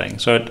the thing.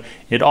 So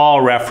it all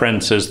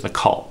references the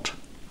cult,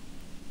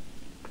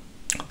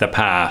 the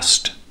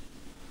past.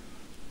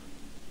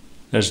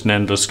 There's an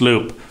endless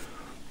loop.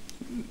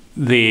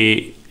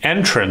 The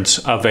entrance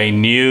of a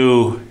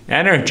new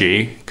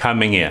energy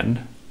coming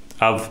in,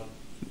 of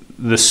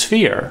the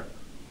sphere,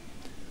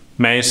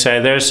 may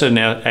say there's an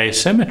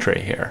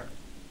asymmetry here.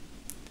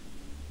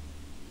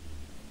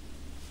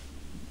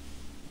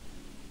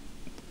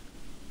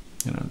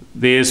 You know,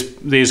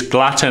 these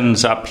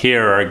gluttons up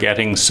here are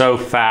getting so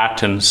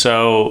fat and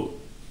so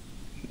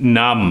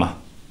numb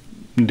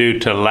due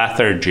to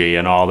lethargy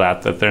and all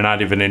that they're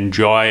not even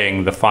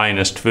enjoying the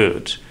finest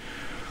foods.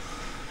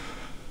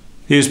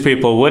 These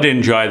people would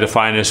enjoy the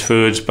finest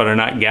foods but are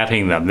not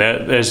getting them.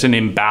 There's an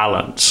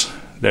imbalance.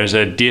 There's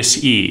a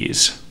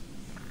dis-ease.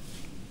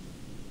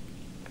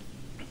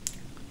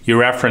 You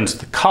reference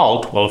the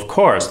cult. Well, of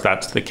course,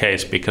 that's the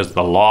case because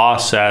the law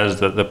says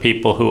that the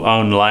people who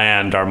own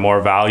land are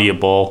more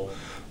valuable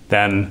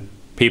than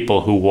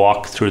people who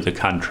walk through the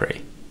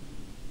country.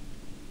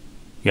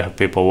 You have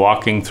people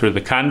walking through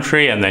the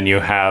country, and then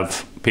you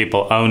have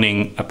people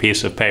owning a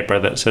piece of paper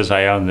that says,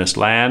 I own this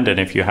land. And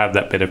if you have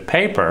that bit of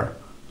paper,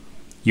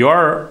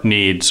 your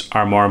needs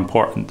are more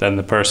important than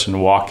the person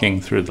walking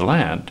through the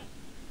land.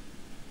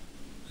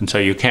 And so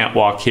you can't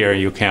walk here,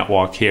 you can't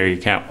walk here, you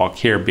can't walk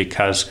here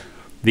because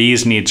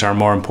these needs are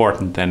more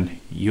important than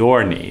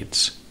your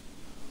needs.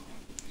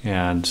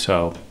 And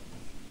so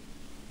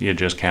you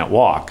just can't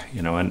walk,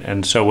 you know.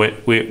 And so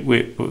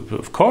we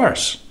of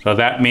course. So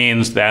that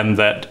means then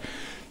that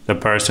the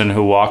person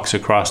who walks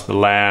across the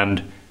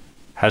land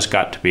has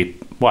got to be,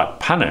 what,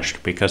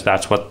 punished, because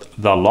that's what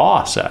the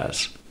law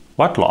says.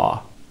 What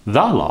law?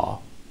 The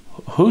law.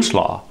 Whose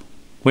law?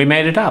 We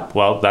made it up.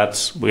 Well,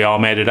 we all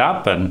made it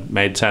up and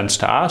made sense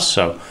to us.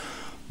 So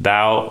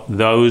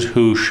those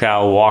who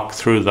shall walk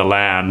through the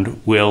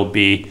land will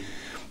be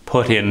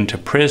put into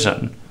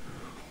prison.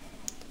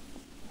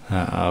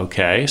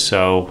 Okay,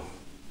 so,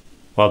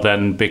 well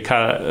then,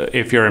 because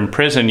if you're in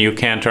prison, you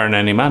can't earn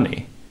any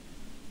money.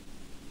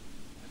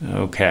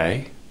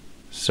 Okay,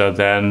 so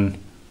then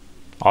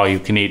all you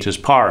can eat is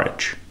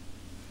porridge.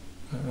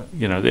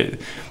 You know,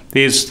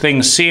 these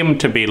things seem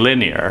to be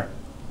linear.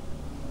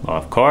 Well,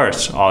 of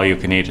course, all you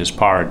can eat is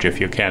porridge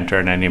if you can't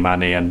earn any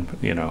money, and,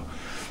 you know,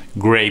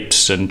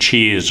 grapes and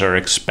cheese are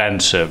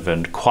expensive,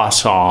 and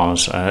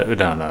croissants,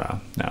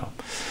 no.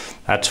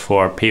 That's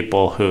for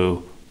people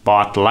who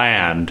bought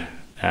land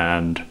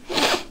and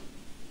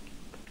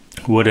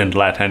wouldn't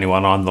let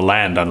anyone on the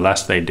land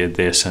unless they did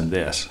this and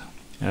this.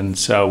 And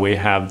so we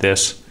have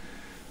this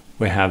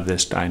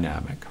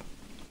dynamic.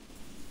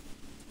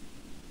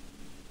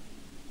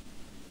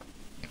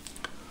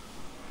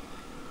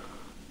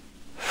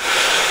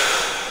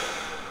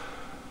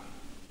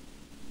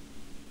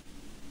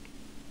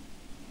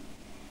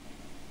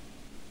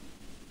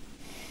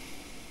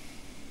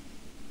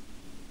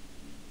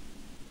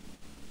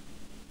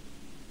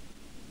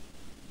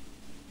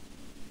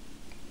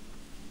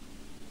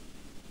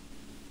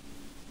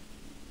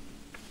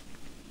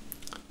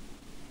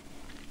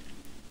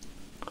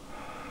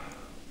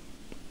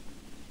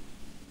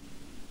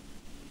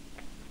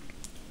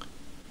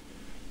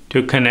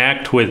 To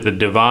connect with the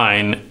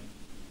divine,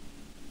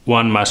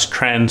 one must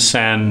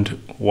transcend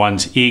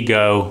one's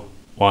ego,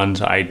 one's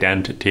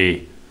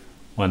identity,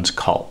 one's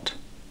cult.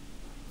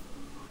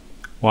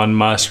 One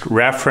must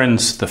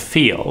reference the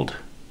field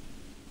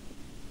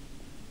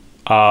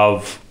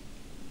of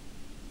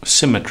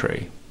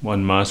symmetry.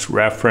 One must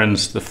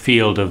reference the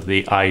field of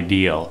the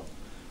ideal,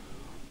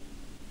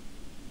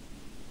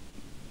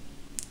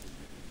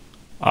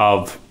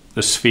 of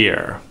the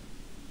sphere.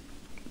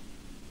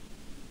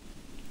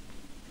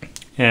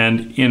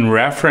 And in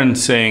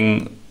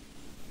referencing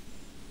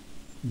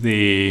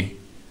the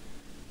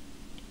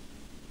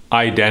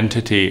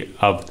identity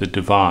of the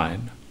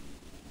divine,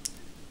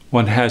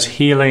 one has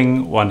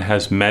healing, one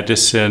has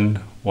medicine,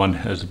 one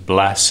has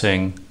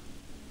blessing,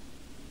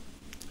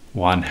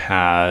 one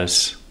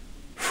has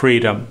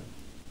freedom,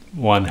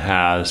 one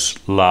has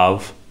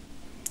love.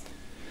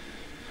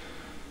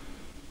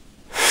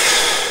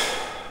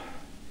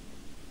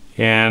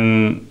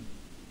 And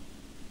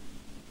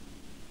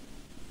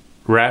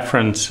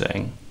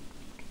referencing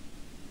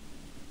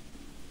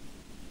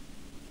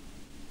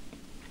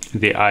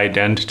the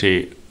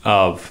identity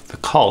of the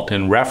cult.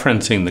 In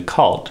referencing the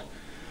cult,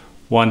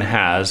 one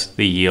has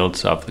the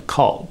yields of the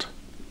cult.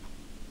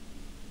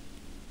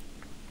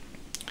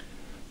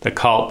 The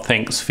cult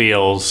thinks,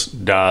 feels,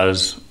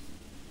 does,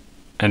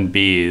 and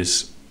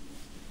bees,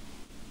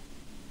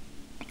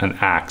 and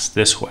acts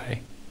this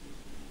way.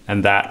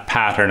 And that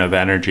pattern of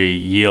energy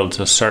yields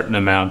a certain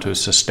amount of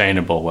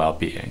sustainable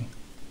well-being.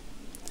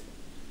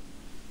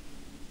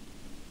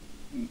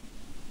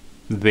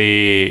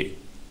 The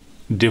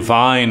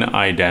divine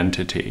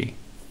identity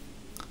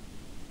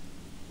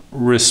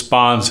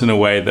responds in a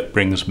way that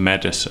brings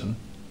medicine,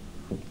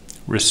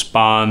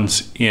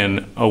 responds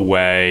in a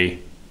way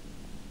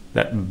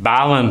that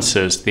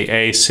balances the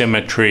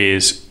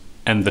asymmetries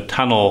and the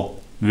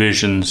tunnel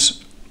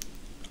visions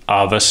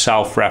of a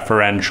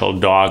self-referential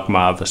dogma,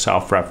 of a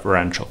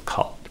self-referential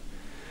cult.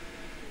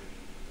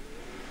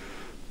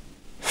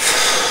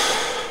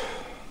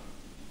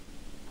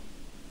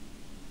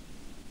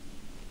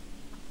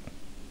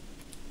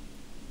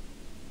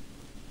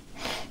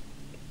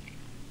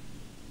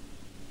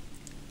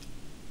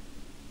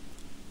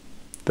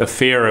 The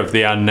fear of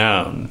the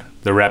unknown,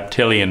 the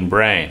reptilian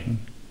brain,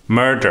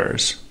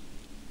 murders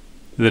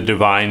the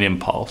divine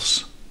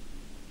impulse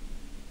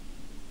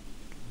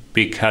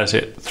because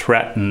it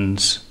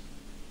threatens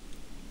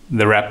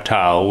the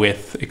reptile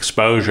with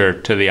exposure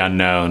to the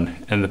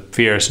unknown and the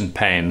fears and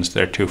pains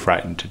they're too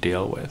frightened to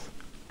deal with.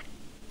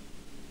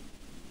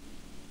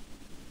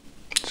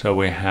 So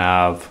we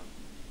have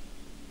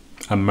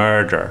a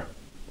murder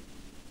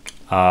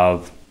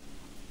of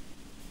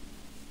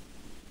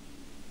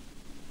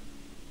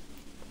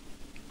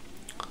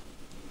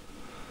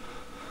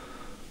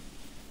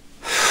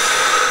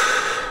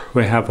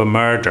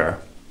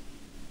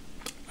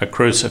a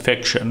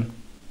crucifixion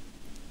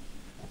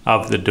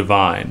of the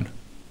divine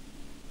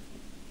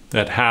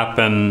that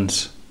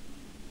happens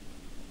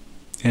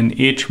in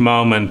each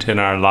moment in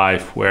our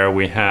life where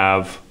we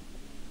have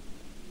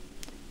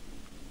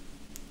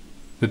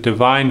the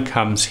divine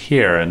comes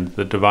here and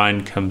the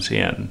divine comes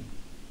in.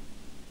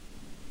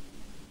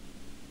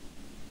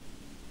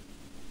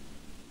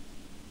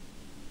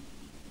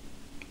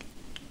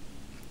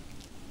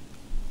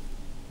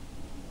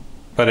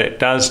 But it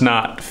does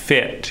not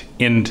fit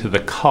into the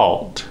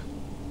cult.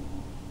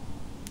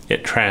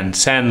 It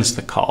transcends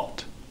the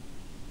cult.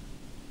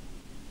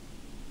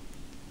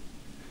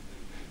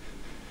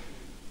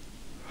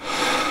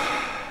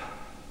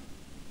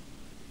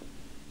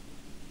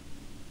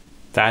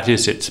 That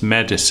is its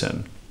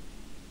medicine.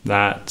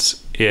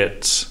 That's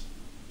its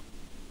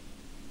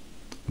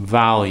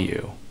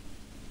value.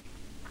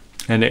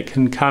 And it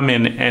can come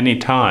in any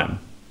time.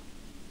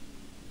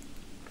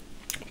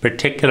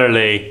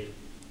 Particularly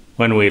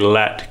when we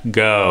let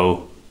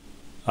go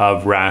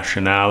of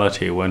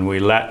rationality. When we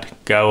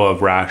let go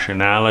of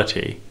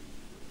rationality,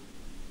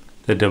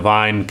 the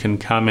divine can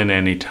come in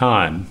any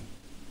time.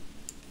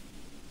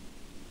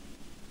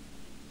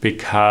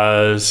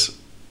 Because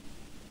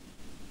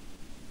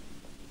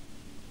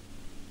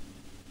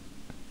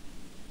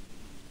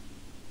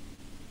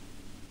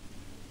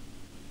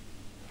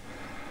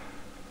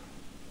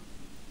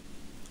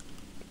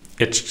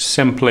it's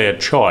simply a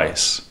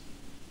choice.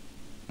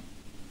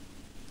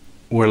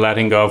 We're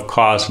letting go of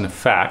cause and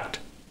effect.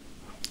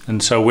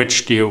 And so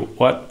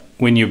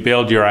when you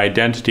build your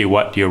identity,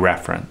 what do you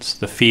reference?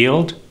 The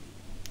field?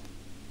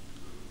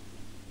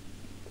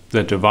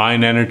 The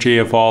divine energy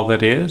of all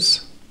that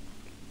is?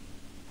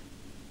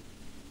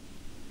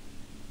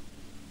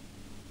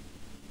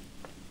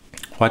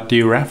 What do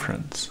you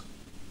reference?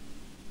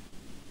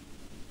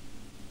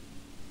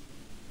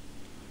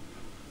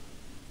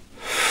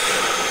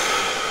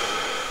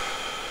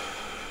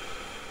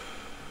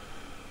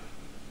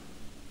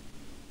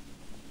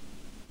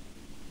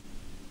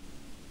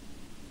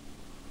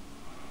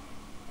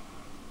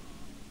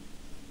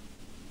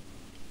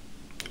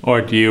 Or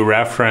do you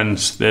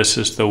reference, this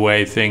is the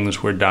way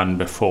things were done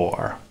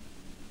before?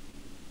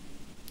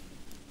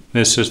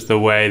 This is the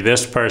way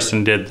this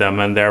person did them,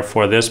 and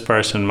therefore this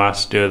person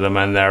must do them,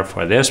 and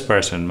therefore this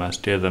person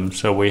must do them.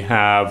 So we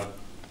have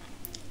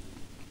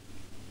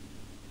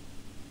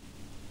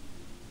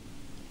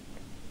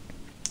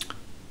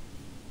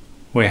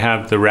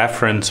the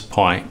reference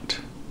point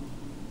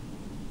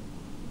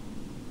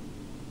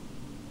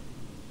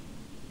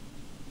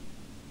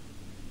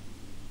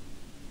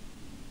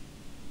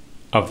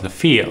of the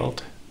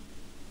field,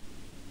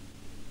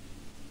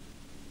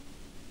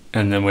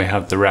 and then we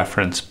have the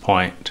reference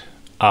point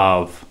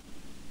of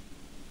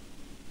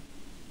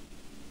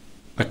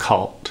the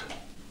cult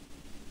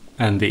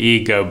and the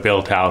ego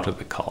built out of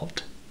the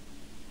cult.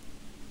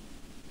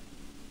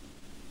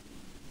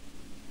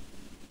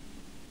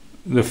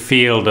 The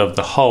field of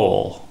the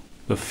whole,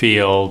 the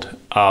field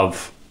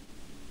of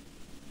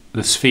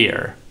the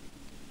sphere,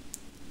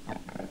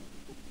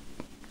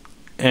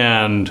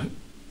 and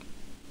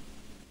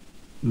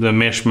the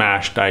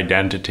mishmashed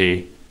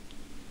identity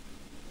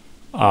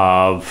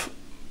of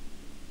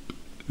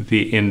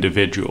the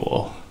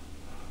individual,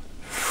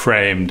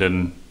 framed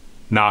and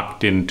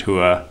knocked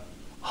into a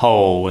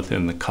hole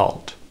within the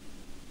cult.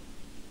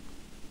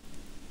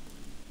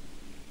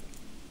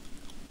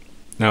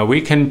 Now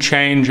we can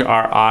change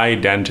our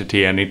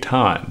identity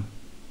anytime.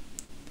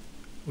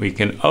 We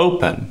can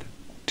open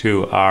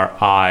to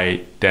our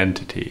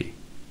identity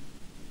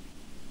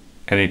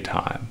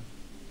anytime.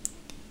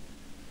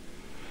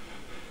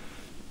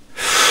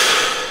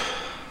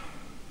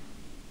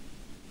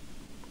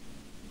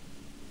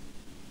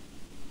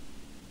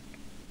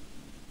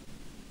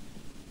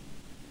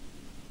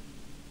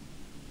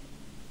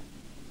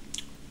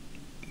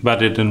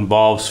 But it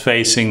involves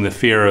facing the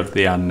fear of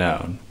the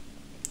unknown.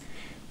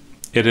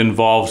 It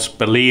involves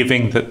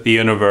believing that the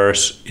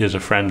universe is a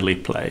friendly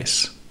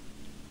place,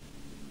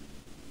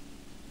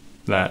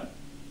 that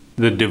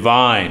the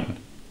divine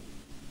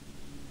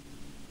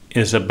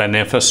is a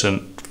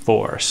beneficent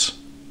force,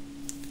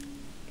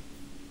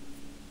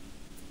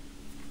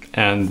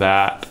 and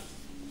that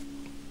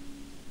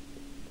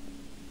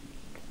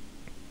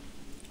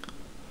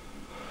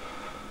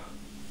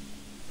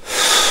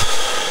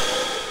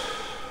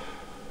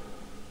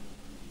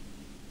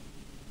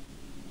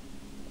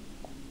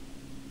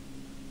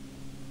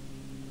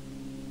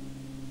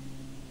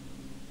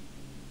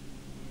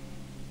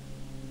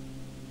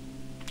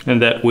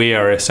we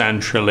are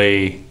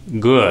essentially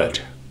good.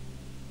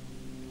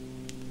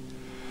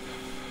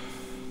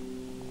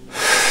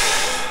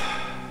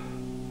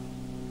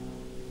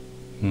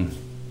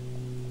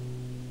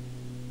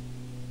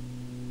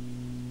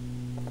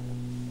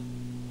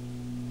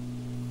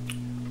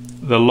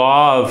 The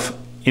law of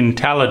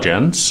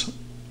intelligence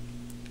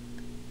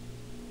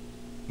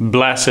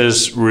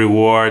blesses,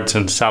 rewards,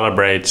 and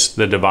celebrates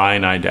the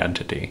divine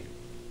identity.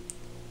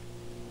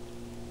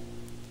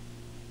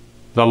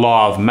 The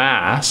law of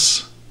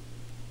mass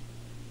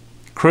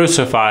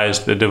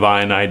crucifies the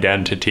divine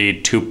identity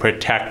to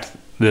protect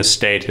the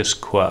status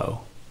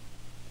quo.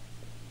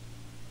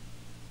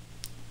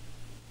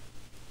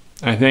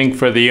 I think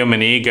for the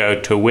human ego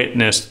to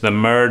witness the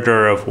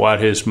murder of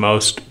what is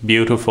most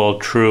beautiful,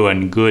 true,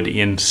 and good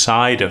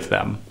inside of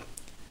them,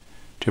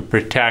 to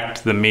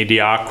protect the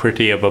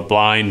mediocrity of a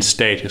blind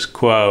status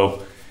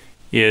quo,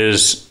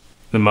 is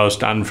the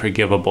most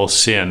unforgivable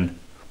sin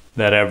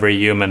that every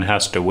human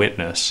has to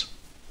witness.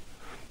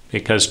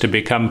 Because to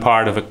become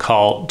part of a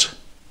cult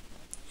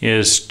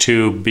is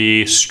to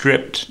be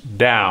stripped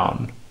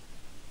down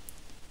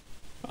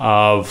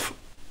of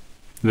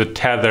the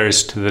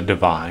tethers to the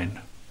divine.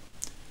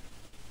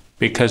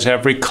 Because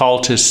every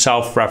cult is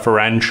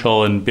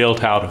self-referential and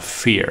built out of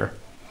fear.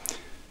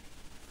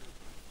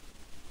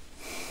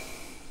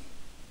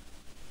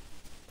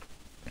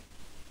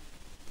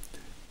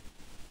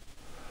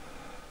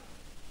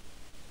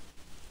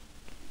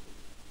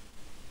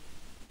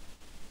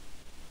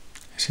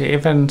 See,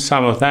 even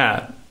some of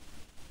that,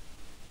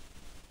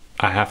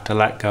 I have to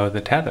let go of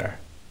the tether.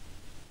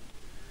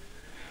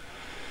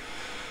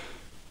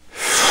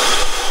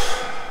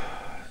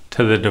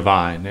 To the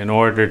divine in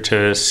order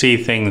to see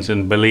things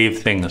and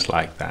believe things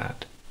like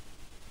that.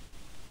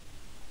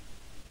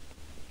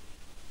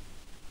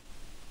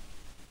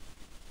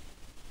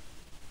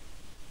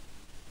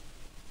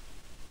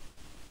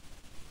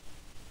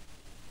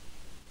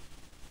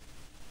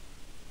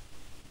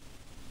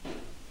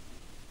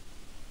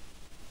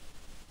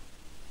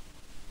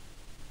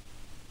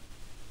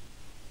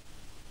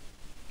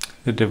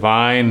 The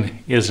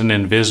divine is an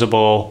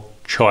invisible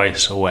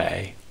choice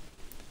away.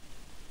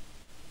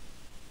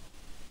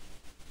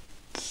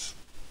 It's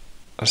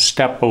a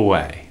step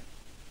away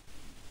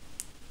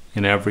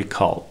in every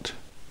cult.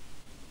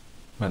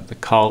 But the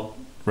cult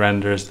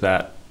renders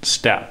that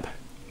step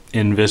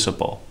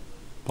invisible,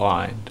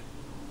 blind.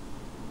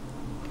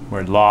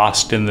 We're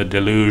lost in the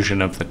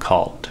delusion of the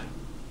cult.